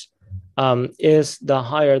actors is, the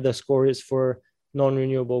higher the score is for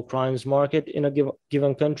non-renewable crimes market in a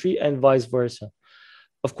given country, and vice versa.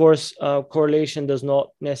 Of course, correlation does not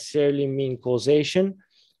necessarily mean causation,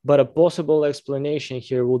 but a possible explanation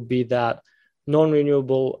here would be that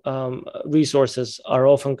non-renewable resources are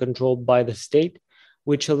often controlled by the state,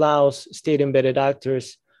 which allows state-embedded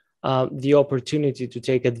actors the opportunity to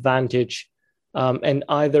take advantage and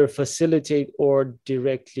either facilitate or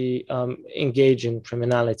directly engage in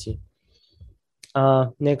criminality.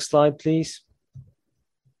 Next slide, please.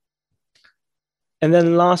 And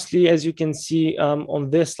then lastly, as you can see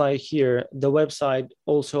on this slide here, the website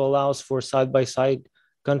also allows for side-by-side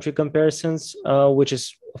country comparisons, which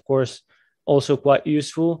is, of course, also quite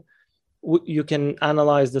useful. You can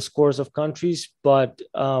analyze the scores of countries, but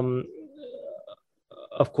of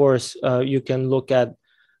course, you can look at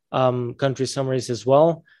country summaries as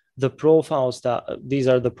well. The profiles these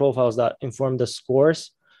are the profiles that inform the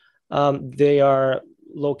scores. They are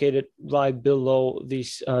located right below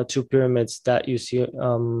these two pyramids that you see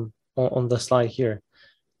on the slide here.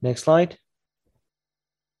 Next slide.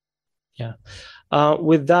 Yeah.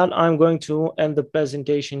 With that, I'm going to end the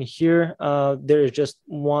presentation here. There is just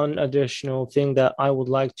one additional thing that I would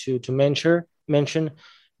like to mention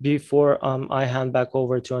before I hand back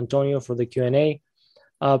over to Antônio for the Q&A.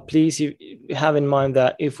 Please have in mind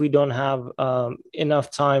that if we don't have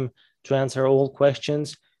enough time to answer all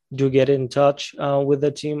questions, do get in touch with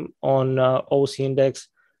the team on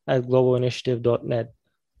ocindex@globalinitiative.net.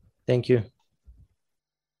 Thank you.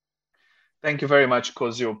 Thank you very much,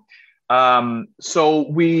 Kosyo. So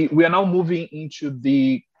we are now moving into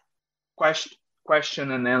the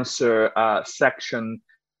question and answer section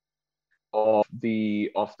of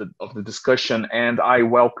the discussion, and I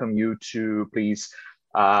welcome you to please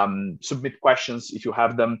submit questions if you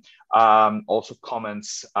have them, also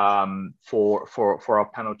comments for our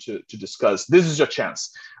panel to discuss. This is your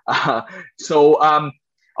chance. So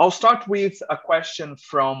I'll start with a question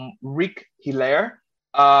from Rick Hilaire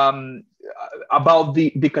about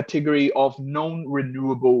the category of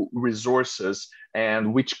non-renewable resources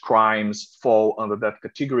and which crimes fall under that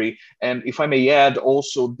category. And if I may add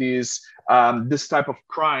also this type of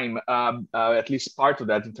crime, at least part of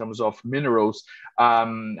that in terms of minerals,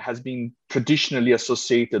 has been traditionally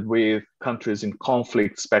associated with countries in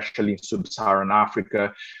conflict, especially in sub-Saharan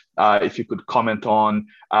Africa. If you could comment on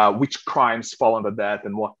which crimes fall under that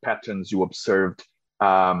and what patterns you observed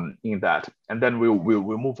in that. And then we'll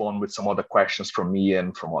move on with some other questions from me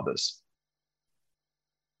and from others.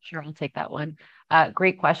 Sure, I'll take that one.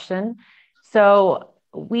 Great question. So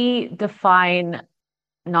we define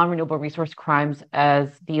non-renewable resource crimes as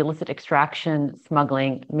the illicit extraction,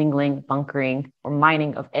 smuggling, mingling, bunkering, or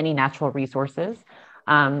mining of any natural resources.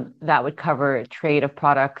 That would cover trade of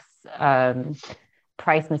products,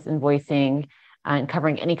 price misinvoicing, and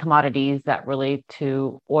covering any commodities that relate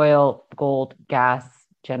to oil, gold, gas,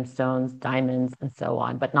 gemstones, diamonds, and so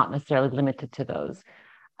on, but not necessarily limited to those.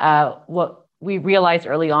 What we realized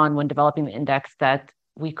early on when developing the index that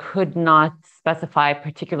we could not specify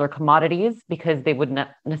particular commodities because they would not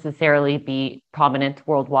necessarily be prominent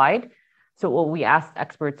worldwide. So what we asked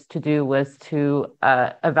experts to do was to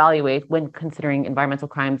evaluate, when considering environmental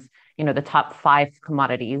crimes, the top 5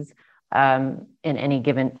 commodities in any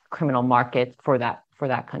given criminal market for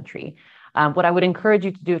that country. What I would encourage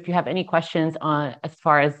you to do, if you have any questions on as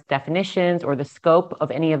far as definitions or the scope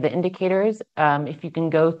of any of the indicators, if you can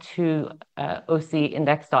go to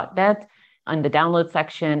ocindex.net. On the download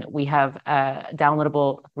section, we have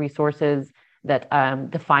downloadable resources that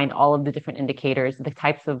define all of the different indicators, the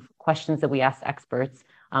types of questions that we ask experts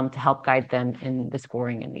to help guide them in the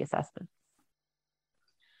scoring and the assessment.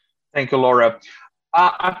 Thank you, Laura.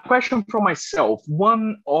 A question from myself.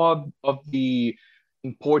 One of the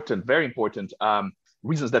important, very important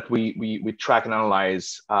reasons that we track and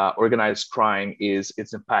analyze organized crime is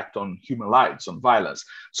its impact on human lives, on violence.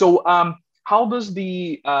 So how does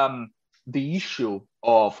the issue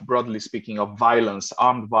of, broadly speaking, of violence,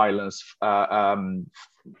 armed violence,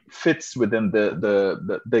 fits within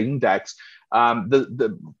the index?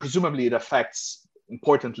 Presumably it affects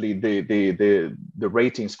importantly the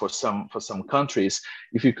ratings for some countries.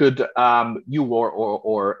 If you could, you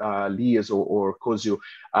or Lyes or Kosyo,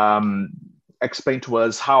 explain to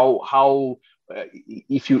us how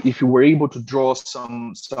if you were able to draw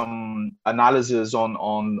some analysis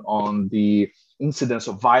on the incidence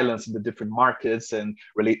of violence in the different markets and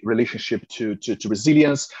relationship to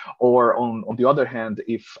resilience, or on the other hand,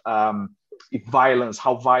 if violence,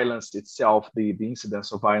 how violence itself, the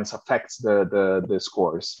incidence of violence affects the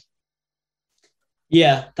scores.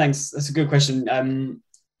 Yeah, thanks. That's a good question.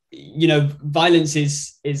 Violence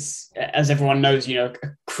is, as everyone knows, a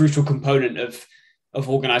crucial component of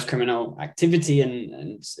organized criminal activity,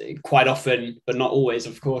 and quite often, but not always,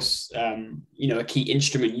 of course, a key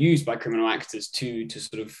instrument used by criminal actors to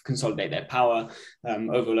sort of consolidate their power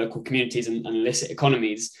over local communities and illicit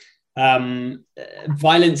economies.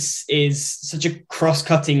 Violence is such a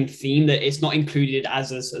cross-cutting theme that it's not included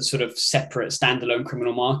as a sort of separate standalone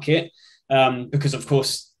criminal market, because of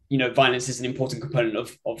course, violence is an important component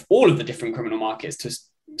of all of the different criminal markets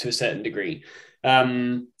to a certain degree.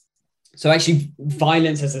 So actually,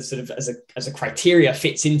 violence as a criteria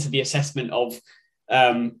fits into the assessment of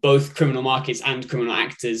both criminal markets and criminal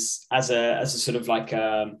actors as a sort of like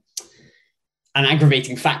an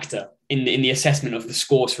aggravating factor in the assessment of the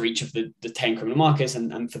scores for each of the 10 criminal markets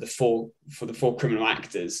and for the four criminal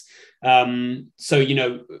actors. So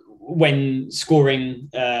when scoring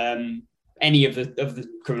any of the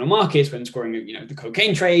criminal markets, when scoring the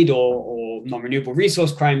cocaine trade or non-renewable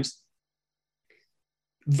resource crimes,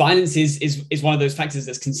 violence is one of those factors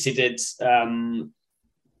that's considered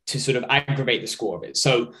to sort of aggravate the score of it.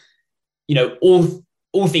 So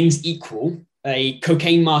all things equal, a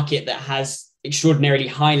cocaine market that has extraordinarily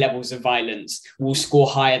high levels of violence will score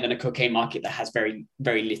higher than a cocaine market that has very,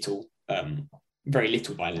 very little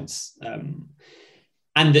violence.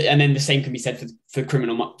 And then the same can be said for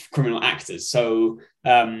criminal actors. So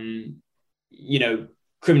criminal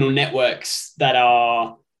networks that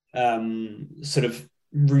are sort of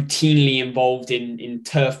routinely involved in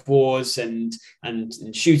turf wars and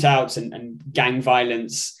shootouts and gang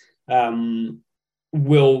violence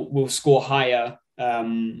will score higher,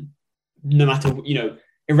 no matter,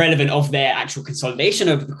 irrelevant of their actual consolidation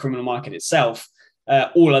over the criminal market itself.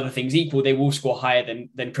 All other things equal, they will score higher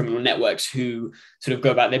than criminal networks who sort of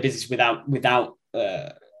go about their business without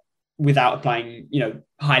applying,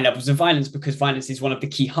 high levels of violence, because violence is one of the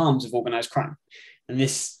key harms of organized crime. And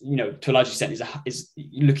this, to a large extent, is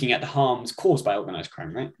looking at the harms caused by organized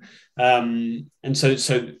crime, right? And so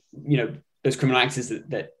those criminal actors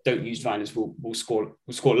that don't use violence will score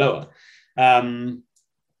lower.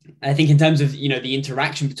 I think in terms of the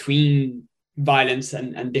interaction between violence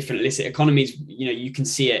and different illicit economies, you can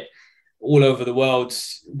see it all over the world,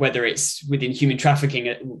 whether it's within human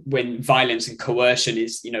trafficking, when violence and coercion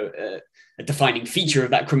is a defining feature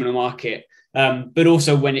of that criminal market, but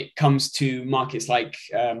also when it comes to markets like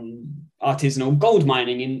artisanal gold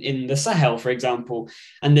mining in the Sahel, for example,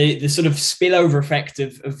 and the sort of spillover effect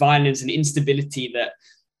of violence and instability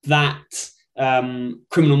that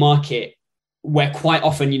criminal market, where quite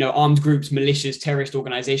often, armed groups, militias, terrorist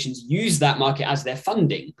organizations use that market as their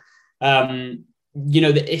funding.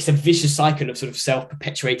 It's a vicious cycle of sort of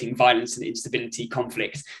self-perpetuating violence and instability,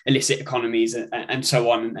 conflict, illicit economies, and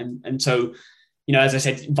so on. And so, as I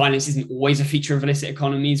said, violence isn't always a feature of illicit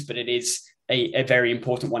economies, but it is a very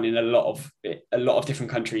important one in a lot of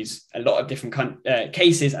different countries, a lot of different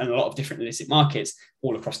cases, and a lot of different illicit markets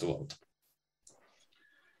all across the world.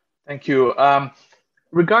 Thank you.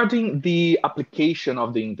 Regarding the application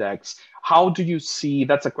of the index, how do you see,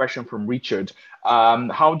 that's a question from Richard,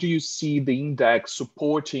 how do you see the index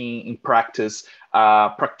supporting in practice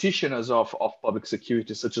practitioners of public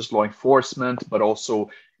security, such as law enforcement, but also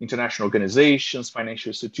international organizations, financial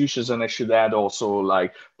institutions, and I should add also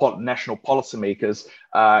like national policymakers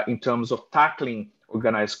in terms of tackling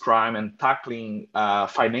organized crime and tackling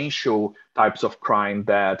financial types of crime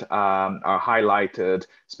that are highlighted,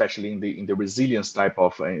 especially in the resilience type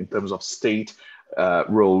of in terms of state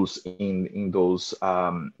roles in those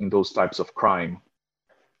types of crime.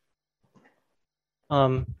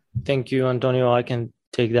 Thank you, Antonio. I can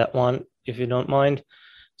take that one if you don't mind.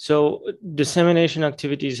 So dissemination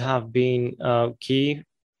activities have been key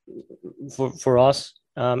for us,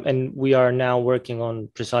 and we are now working on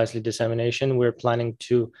precisely dissemination. We're planning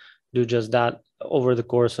to do just that over the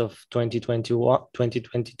course of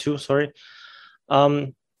 2022. Sorry.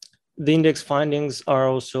 The index findings are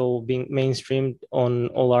also being mainstreamed on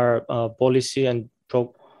all our policy and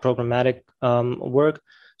programmatic work,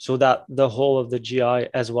 so that the whole of the GI,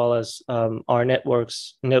 as well as our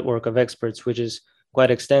network of experts, which is quite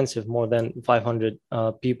extensive, more than 500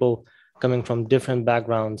 people coming from different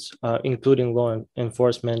backgrounds, including law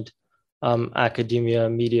enforcement, academia,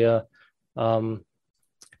 media,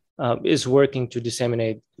 is working to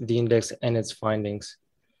disseminate the index and its findings.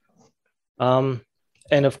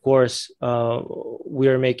 And of course, we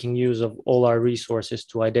are making use of all our resources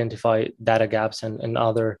to identify data gaps and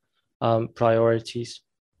other priorities.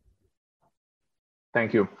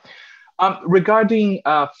 Thank you. Regarding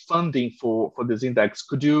funding for this index,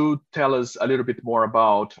 could you tell us a little bit more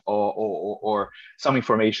about or some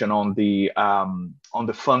information on the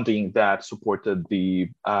funding that supported the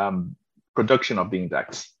production of the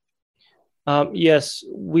index? Yes,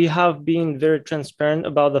 we have been very transparent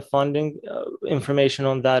about the funding. Information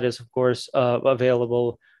on that is, of course,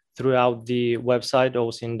 available throughout the website,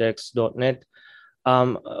 ocindex.net.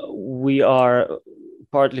 We are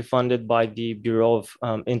partly funded by the Bureau of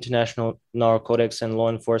International Narcotics and Law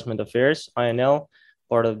Enforcement Affairs, INL,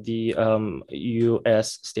 part of the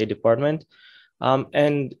US State Department.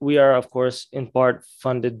 And we are, of course, in part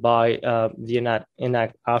funded by the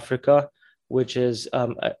Enact Africa, which is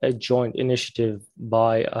a joint initiative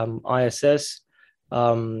by ISS,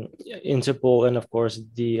 Interpol, and of course,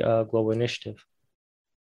 the Global Initiative.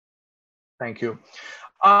 Thank you.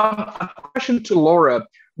 A question to Laura.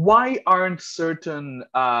 Why aren't certain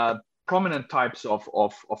prominent types of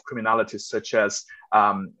criminality, such as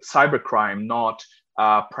cybercrime, not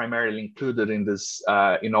primarily included in this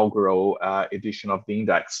inaugural edition of the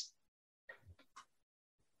index?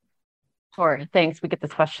 Sure, thanks. We get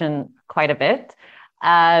this question quite a bit.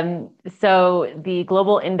 So the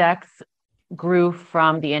global index grew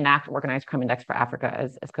from the Enact Organized Crime Index for Africa,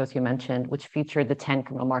 as Kosyo mentioned, which featured the 10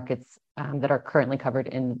 criminal markets that are currently covered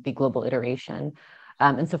in the global iteration.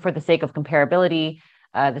 And so for the sake of comparability,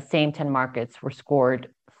 the same 10 markets were scored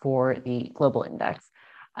for the global index.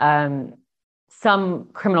 Some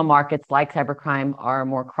criminal markets like cybercrime are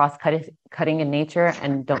more cross-cutting in nature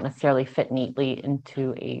and don't necessarily fit neatly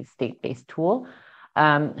into a state-based tool.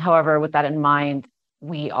 However, with that in mind,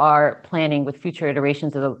 we are planning with future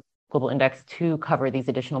iterations of the global index to cover these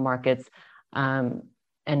additional markets.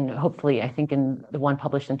 And hopefully, I think in the one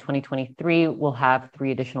published in 2023, we'll have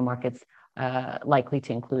 3 additional markets likely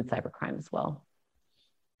to include cybercrime as well.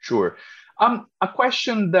 Sure. A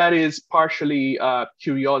question that is partially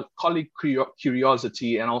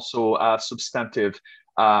curiosity and also substantive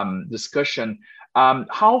discussion.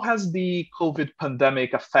 How has the COVID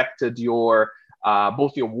pandemic affected your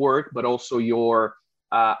both your work, but also your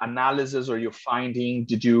analysis or your finding?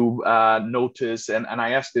 Did you notice, and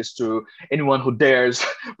I ask this to anyone who dares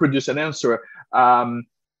produce an answer,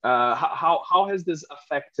 how has this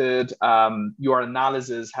affected your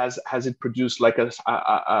analysis? Has it produced like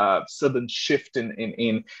a sudden shift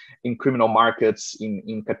in criminal markets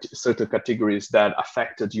in certain categories that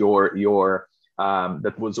affected your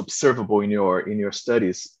that was observable in your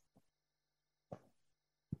studies?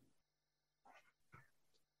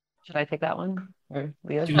 Should I take that one, or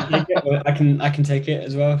Leah? I can take it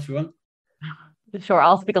as well if you want. Sure,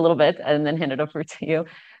 I'll speak a little bit and then hand it over to you.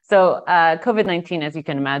 So COVID-19, as you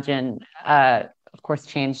can imagine, of course,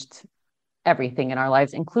 changed everything in our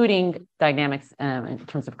lives, including dynamics in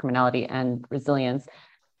terms of criminality and resilience.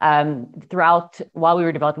 While we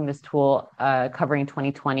were developing this tool covering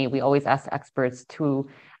 2020, we always asked experts to,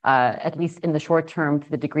 at least in the short term, to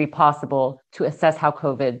the degree possible, to assess how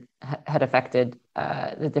COVID had affected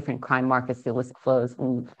the different crime markets, the illicit flows,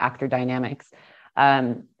 and actor dynamics.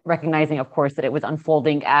 Recognizing, of course, that it was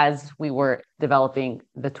unfolding as we were developing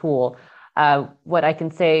the tool. What I can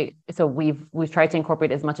say, so we've tried to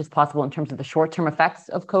incorporate as much as possible in terms of the short-term effects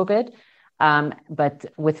of COVID, but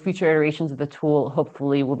with future iterations of the tool,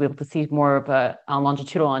 hopefully we'll be able to see more of a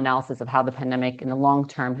longitudinal analysis of how the pandemic in the long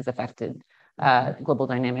term has affected global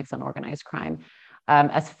dynamics on organized crime.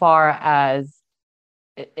 As far as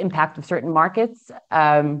impact of certain markets,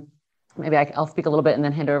 maybe I'll speak a little bit and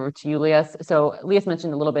then hand it over to you, Lyes. So Lyes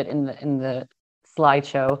mentioned a little bit in the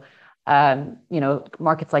slideshow,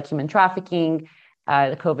 markets like human trafficking.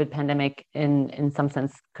 The COVID pandemic, in some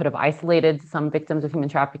sense, could have isolated some victims of human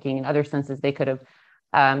trafficking. In other senses, they could have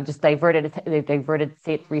just diverted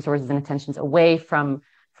state resources and attentions away from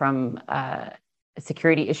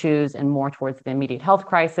security issues and more towards the immediate health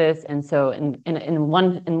crisis. And so, in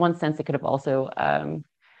one sense, it could have also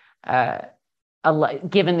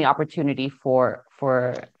given the opportunity for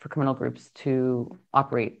criminal groups to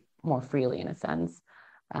operate more freely, in a sense.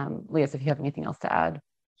 Lyes, if you have anything else to add.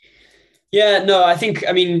 Yeah, no, I think,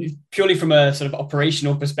 purely from a sort of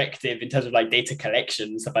operational perspective in terms of like data collection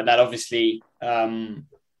and stuff like that, obviously,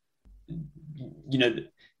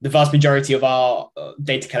 the vast majority of our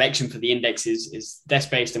data collection for the index is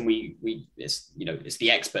desk-based, and it's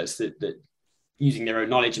the experts that using their own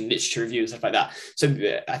knowledge and literature review and stuff like that. So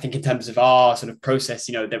I think in terms of our sort of process,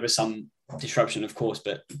 there was some disruption, of course,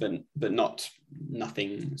 but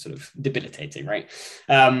nothing sort of debilitating, right?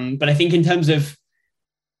 But I think in terms of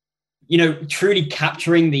truly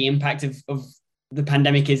capturing the impact of the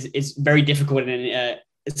pandemic is very difficult in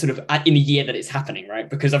the year that it's happening, right?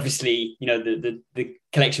 Because obviously, the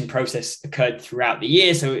collection process occurred throughout the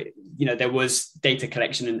year. So, there was data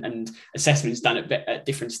collection and assessments done at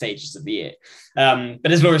different stages of the year.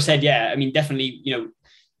 But as Laura said, yeah, definitely,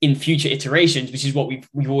 in future iterations, which is what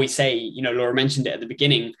we always say, Laura mentioned it at the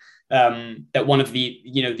beginning, that one of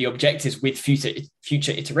the objectives with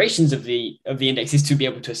future iterations of the index is to be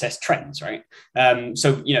able to assess trends, right?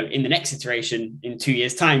 So in the next iteration in 2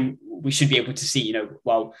 years' time, we should be able to see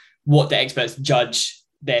what the experts judge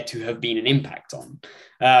there to have been an impact on.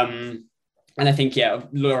 And I think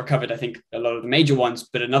Laura covered a lot of the major ones,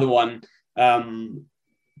 but another one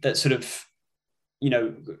that sort of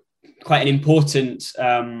quite an important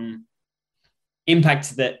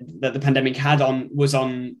impact that the pandemic had was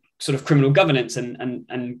on sort of criminal governance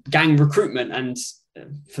and gang recruitment. And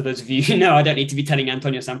for those of you who know, I don't need to be telling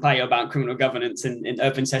Antônio Sampaio about criminal governance in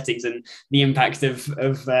urban settings and the impact of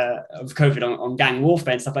COVID on gang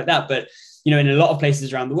warfare and stuff like that. But, in a lot of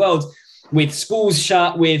places around the world, with schools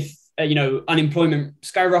shut, with, unemployment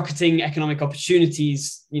skyrocketing, economic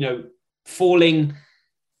opportunities, falling,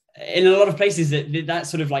 in a lot of places that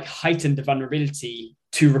sort of like heightened the vulnerability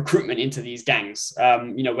to recruitment into these gangs,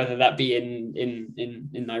 whether that be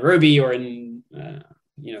in Nairobi or in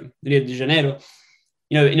Rio de Janeiro.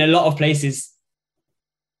 In a lot of places,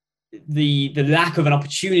 the lack of an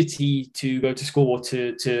opportunity to go to school or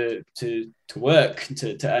to work,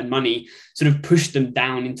 to earn money, sort of pushed them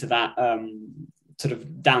down into that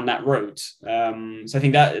down that road. So I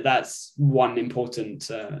think that's one important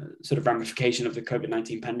sort of ramification of the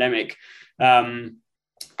COVID-19 pandemic.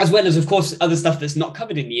 As well as, of course, other stuff that's not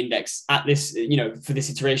covered in the index at this, for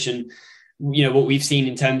this iteration, what we've seen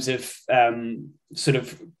in terms of sort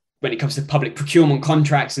of when it comes to public procurement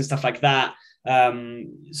contracts and stuff like that,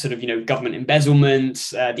 government embezzlement,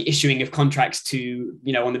 the issuing of contracts to,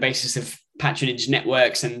 on the basis of patronage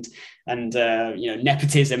networks and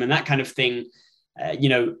nepotism and that kind of thing.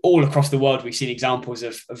 All across the world, we've seen examples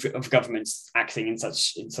of governments acting in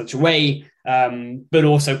such a way, but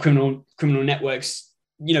also criminal networks,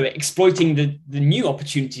 exploiting the new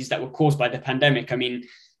opportunities that were caused by the pandemic.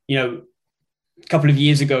 A couple of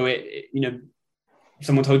years ago,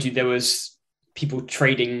 someone told you there was people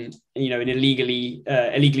trading, illegally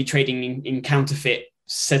trading in counterfeit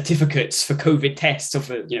certificates for COVID tests or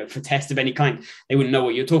for tests of any kind. They wouldn't know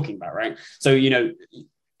what you're talking about, right? So,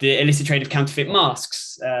 the illicit trade of counterfeit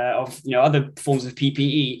masks, of other forms of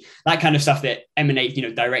PPE, that kind of stuff that emanate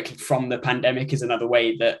directly from the pandemic is another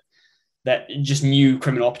way that just new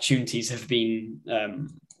criminal opportunities have been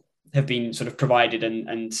sort of provided,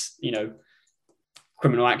 and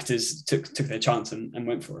criminal actors took their chance and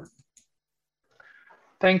went for it.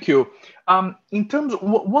 Thank you. In terms of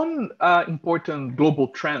one important global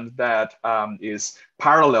trend that is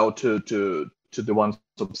parallel to the ones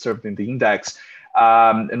observed in the index,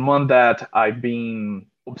 and one that I've been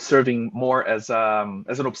observing more as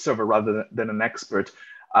an observer rather than an expert,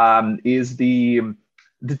 is the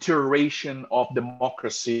deterioration of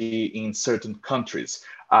democracy in certain countries,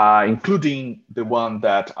 including the one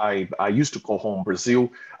that I used to call home,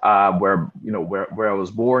 Brazil, where I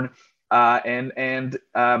was born. And in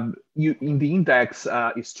the index,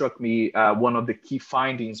 it struck me one of the key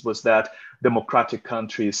findings was that democratic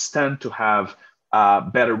countries tend to have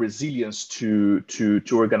better resilience to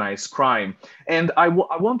organized crime. And I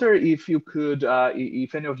wonder if you could,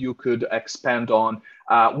 if any of you could expand on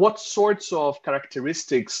what sorts of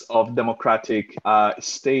characteristics of democratic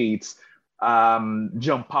states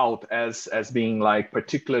jump out as being like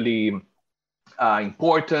particularly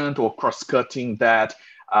important or cross-cutting that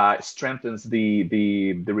strengthens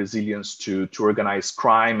the resilience to organized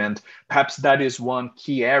crime. And perhaps that is one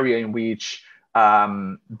key area in which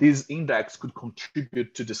this index could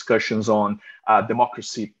contribute to discussions on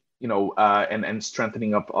democracy, and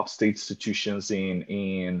strengthening of state institutions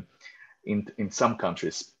in some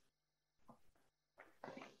countries.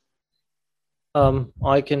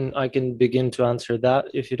 I can begin to answer that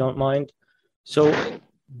if you don't mind. So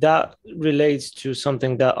that relates to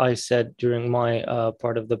something that I said during my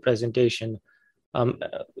part of the presentation.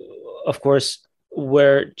 Of course,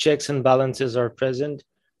 where checks and balances are present,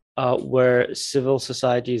 where civil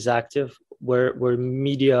society is active, where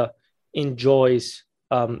media enjoys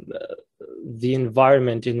the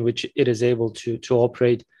environment in which it is able to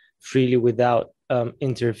operate freely without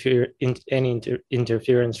any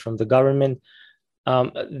interference from the government.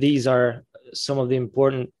 These are some of the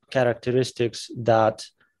important characteristics that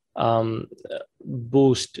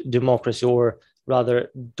boost democracy, or rather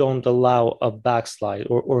don't allow a backslide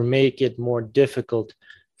or make it more difficult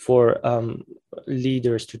for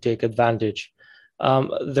leaders to take advantage.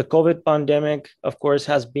 The COVID pandemic, of course,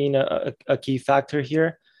 has been a key factor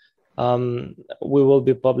here. We will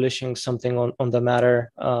be publishing something on the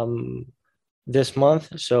matter this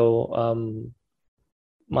month. So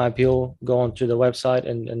my appeal, go onto the website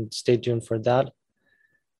and stay tuned for that.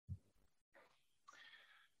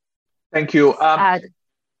 Thank you.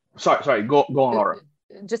 Sorry, go on, Laura.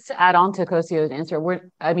 Just to add on to Kosio's answer,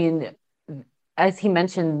 as he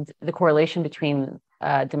mentioned, the correlation between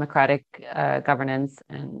democratic governance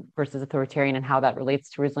and versus authoritarian and how that relates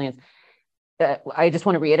to resilience. I just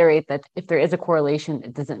want to reiterate that if there is a correlation,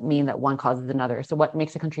 it doesn't mean that one causes another. So what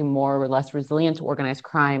makes a country more or less resilient to organized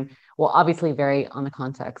crime will obviously vary on the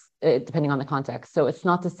context, depending on the context. So it's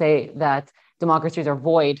not to say that democracies are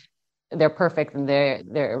void, they're perfect, and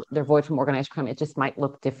they're void from organized crime. It just might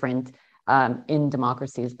look different in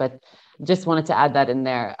democracies. But just wanted to add that in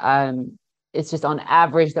there. It's just on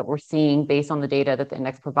average that we're seeing, based on the data that the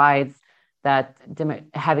index provides, that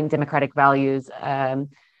having democratic values,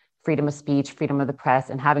 freedom of speech, freedom of the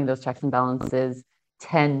press, and having those checks and balances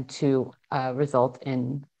tend to result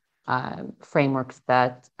in frameworks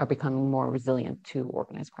that are becoming more resilient to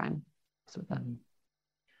organized crime.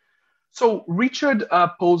 So Richard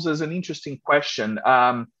poses an interesting question.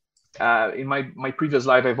 In my previous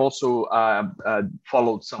life, I've also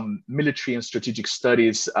followed some military and strategic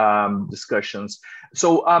studies discussions.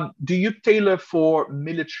 So do you tailor for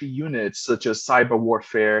military units such as cyber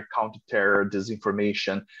warfare, counterterror,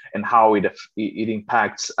 disinformation, and how it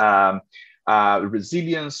impacts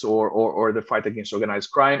resilience or the fight against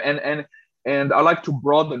organized crime? And I'd like to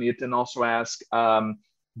broaden it and also ask,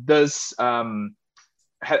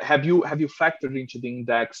 have you factored into the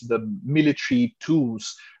index the military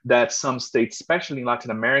tools that some states, especially in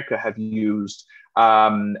Latin America, have used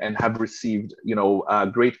and have received,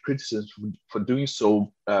 great criticism for doing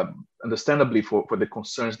so, understandably for the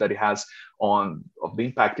concerns that it has of the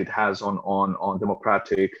impact it has on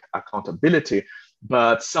democratic accountability.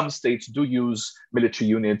 But some states do use military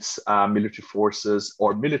units, military forces,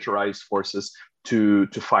 or militarized forces to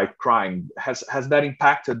fight crime. Has that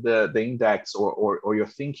impacted the index or your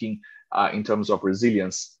thinking in terms of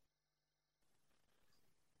resilience?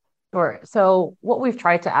 Sure. So what we've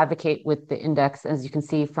tried to advocate with the index, as you can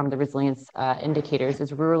see from the resilience indicators,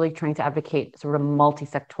 is we're really trying to advocate sort of a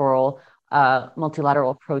multi-sectoral,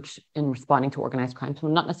 multilateral approach in responding to organized crime. So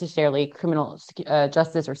not necessarily criminal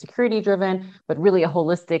justice or security driven, but really a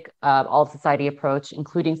holistic all society approach,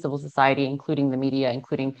 including civil society, including the media,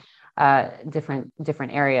 including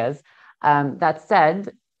different areas. That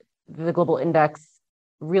said, the Global Index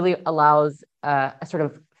really allows a sort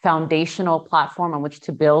of foundational platform on which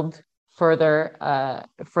to build further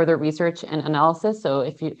research and analysis. So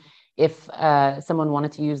if someone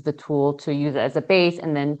wanted to use the tool to use it as a base,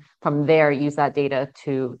 and then from there use that data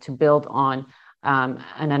to build on an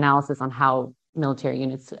analysis on how military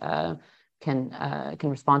units can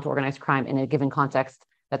respond to organized crime in a given context,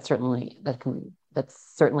 that's certainly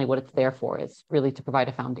what it's there for, is really to provide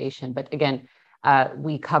a foundation. But again,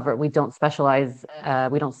 we don't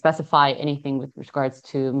specify anything with regards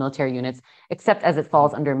to military units, except as it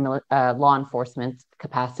falls under law enforcement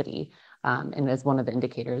capacity, and as one of the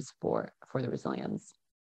indicators for the resilience.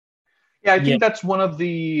 Yeah, I think that's one of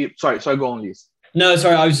the, sorry, go on, Lyes. No,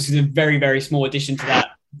 sorry, I was just a very, very small addition to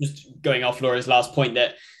that, just going off Laura's last point,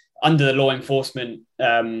 that under the law enforcement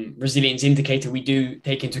resilience indicator, we do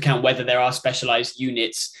take into account whether there are specialized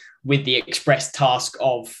units with the express task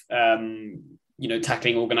of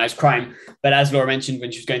tackling organized crime. But as Laura mentioned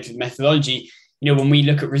when she was going through the methodology, when we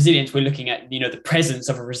look at resilience, we're looking at, the presence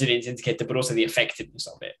of a resilience indicator, but also the effectiveness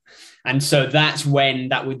of it. And so that's when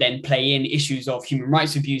that would then play in issues of human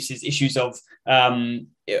rights abuses, issues of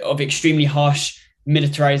extremely harsh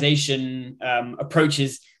militarization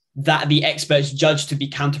approaches that the experts judge to be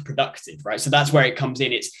counterproductive, right? So that's where it comes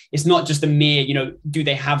in. It's not just a mere, do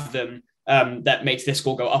they have them that makes this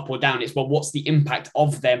score go up or down. It's, well, what's the impact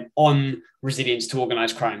of them on resilience to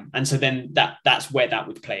organized crime? And so then that's where that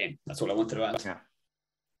would play in. That's all I wanted to add. Yeah.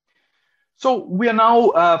 So we are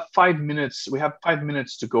now 5 minutes. We have 5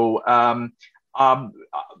 minutes to go.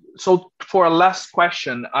 So for a last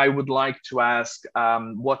question, I would like to ask,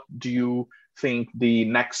 what do you think the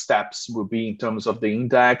next steps will be in terms of the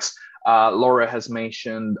index? Laura has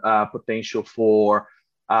mentioned potential for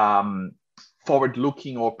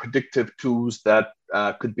forward-looking or predictive tools that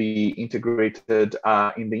could be integrated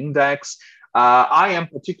in the index. I am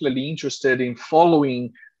particularly interested in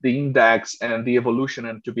following the index and the evolution,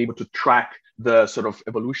 and to be able to track the sort of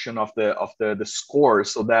evolution of the score,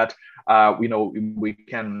 so that we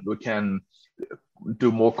can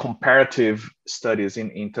do more comparative studies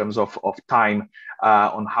in terms of time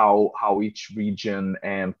on how each region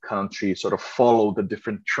and country sort of follow the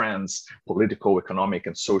different trends, political, economic,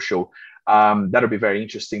 and social. That'll be very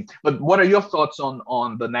interesting. But what are your thoughts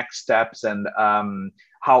on the next steps, and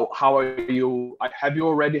how are you? Have you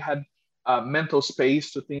already had mental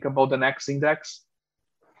space to think about the next index?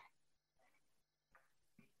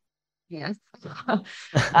 Yes.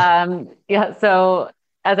 Yeah. So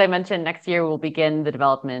as I mentioned, next year we'll begin the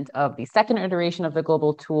development of the second iteration of the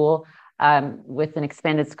global tool, with an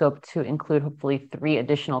expanded scope to include hopefully 3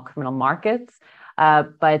 additional criminal markets.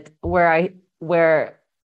 But where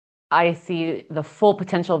I see the full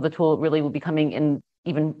potential of the tool really will be coming in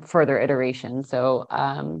even further iterations. So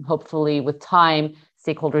hopefully with time,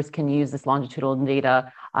 stakeholders can use this longitudinal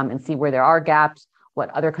data and see where there are gaps, what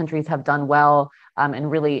other countries have done well, and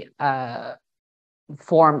really help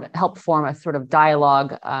form a sort of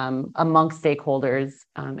dialogue amongst stakeholders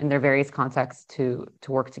in their various contexts to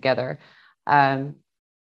work together.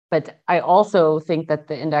 But I also think that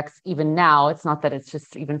the index, even now, it's not that it's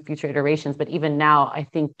just even future iterations, but even now, I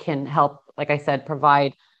think can help, like I said,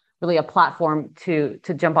 provide really a platform to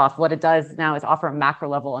jump off. What it does now is offer a macro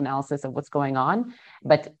level analysis of what's going on,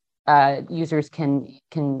 but users can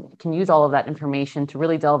use all of that information to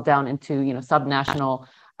really delve down into subnational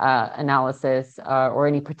analysis or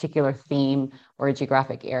any particular theme or a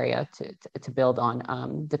geographic area to build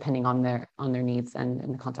on, depending on their needs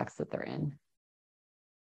and the context that they're in.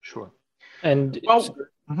 Sure. And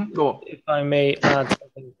go on. If I may add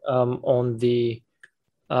something on the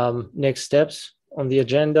next steps on the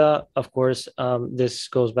agenda, of course, this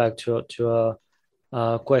goes back to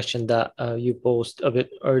a question that you posed a bit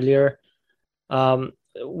earlier.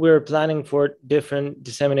 We're planning for different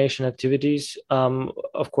dissemination activities.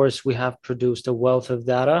 Of course, we have produced a wealth of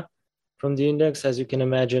data from the index. As you can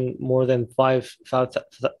imagine, more than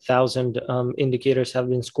 5,000 indicators have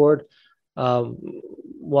been scored.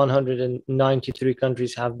 193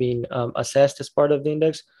 countries have been assessed as part of the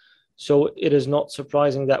index. So it is not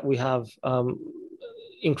surprising that we have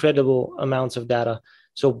incredible amounts of data.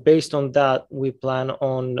 So based on that, we plan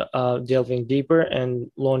on delving deeper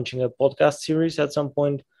and launching a podcast series at some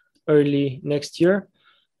point early next year.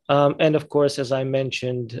 And of course, as I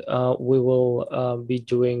mentioned, we will be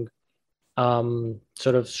doing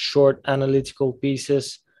sort of short analytical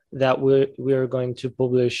pieces that we are going to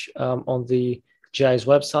publish on the GI's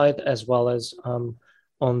website, as well as on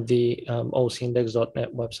the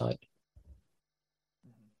ocindex.net website.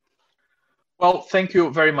 Well, thank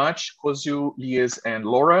you very much, Kosyo, Lyes, and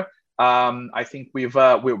Laura. I think we're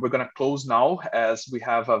going to close now, as we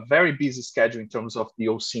have a very busy schedule in terms of the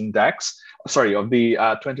OC Index, of the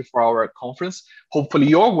 24-hour conference. Hopefully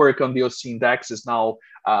your work on the OC Index is now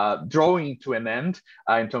drawing to an end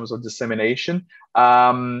in terms of dissemination.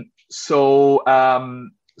 So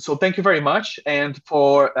thank you very much. And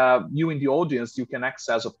for you in the audience, you can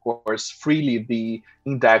access, of course, freely the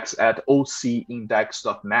index at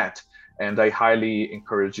ocindex.net. And I highly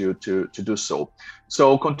encourage you to do so.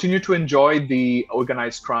 So continue to enjoy the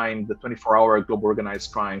Organized Crime, the 24-hour Global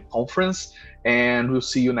Organized Crime Conference, and we'll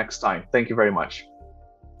see you next time. Thank you very much.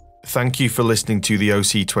 Thank you for listening to the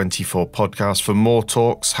OC24 podcast. For more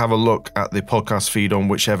talks, have a look at the podcast feed on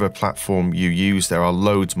whichever platform you use. There are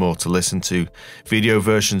loads more to listen to. Video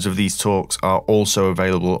versions of these talks are also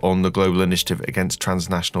available on the Global Initiative Against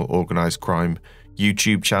Transnational Organised Crime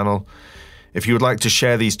YouTube channel. If you would like to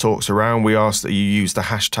share these talks around, we ask that you use the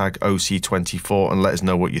hashtag OC24 and let us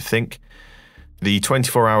know what you think. The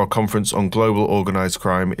 24-hour conference on global organised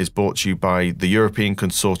crime is brought to you by the European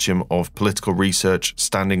Consortium of Political Research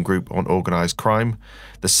Standing Group on Organised Crime,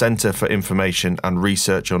 the Centre for Information and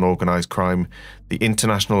Research on Organised Crime, the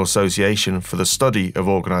International Association for the Study of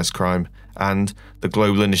Organised Crime, and the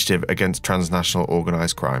Global Initiative Against Transnational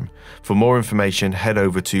Organised Crime. For more information, head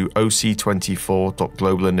over to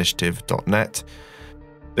oc24.globalinitiative.net.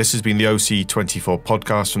 This has been the OC24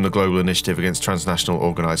 podcast from the Global Initiative Against Transnational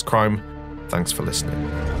Organised Crime. Thanks for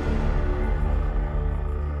listening.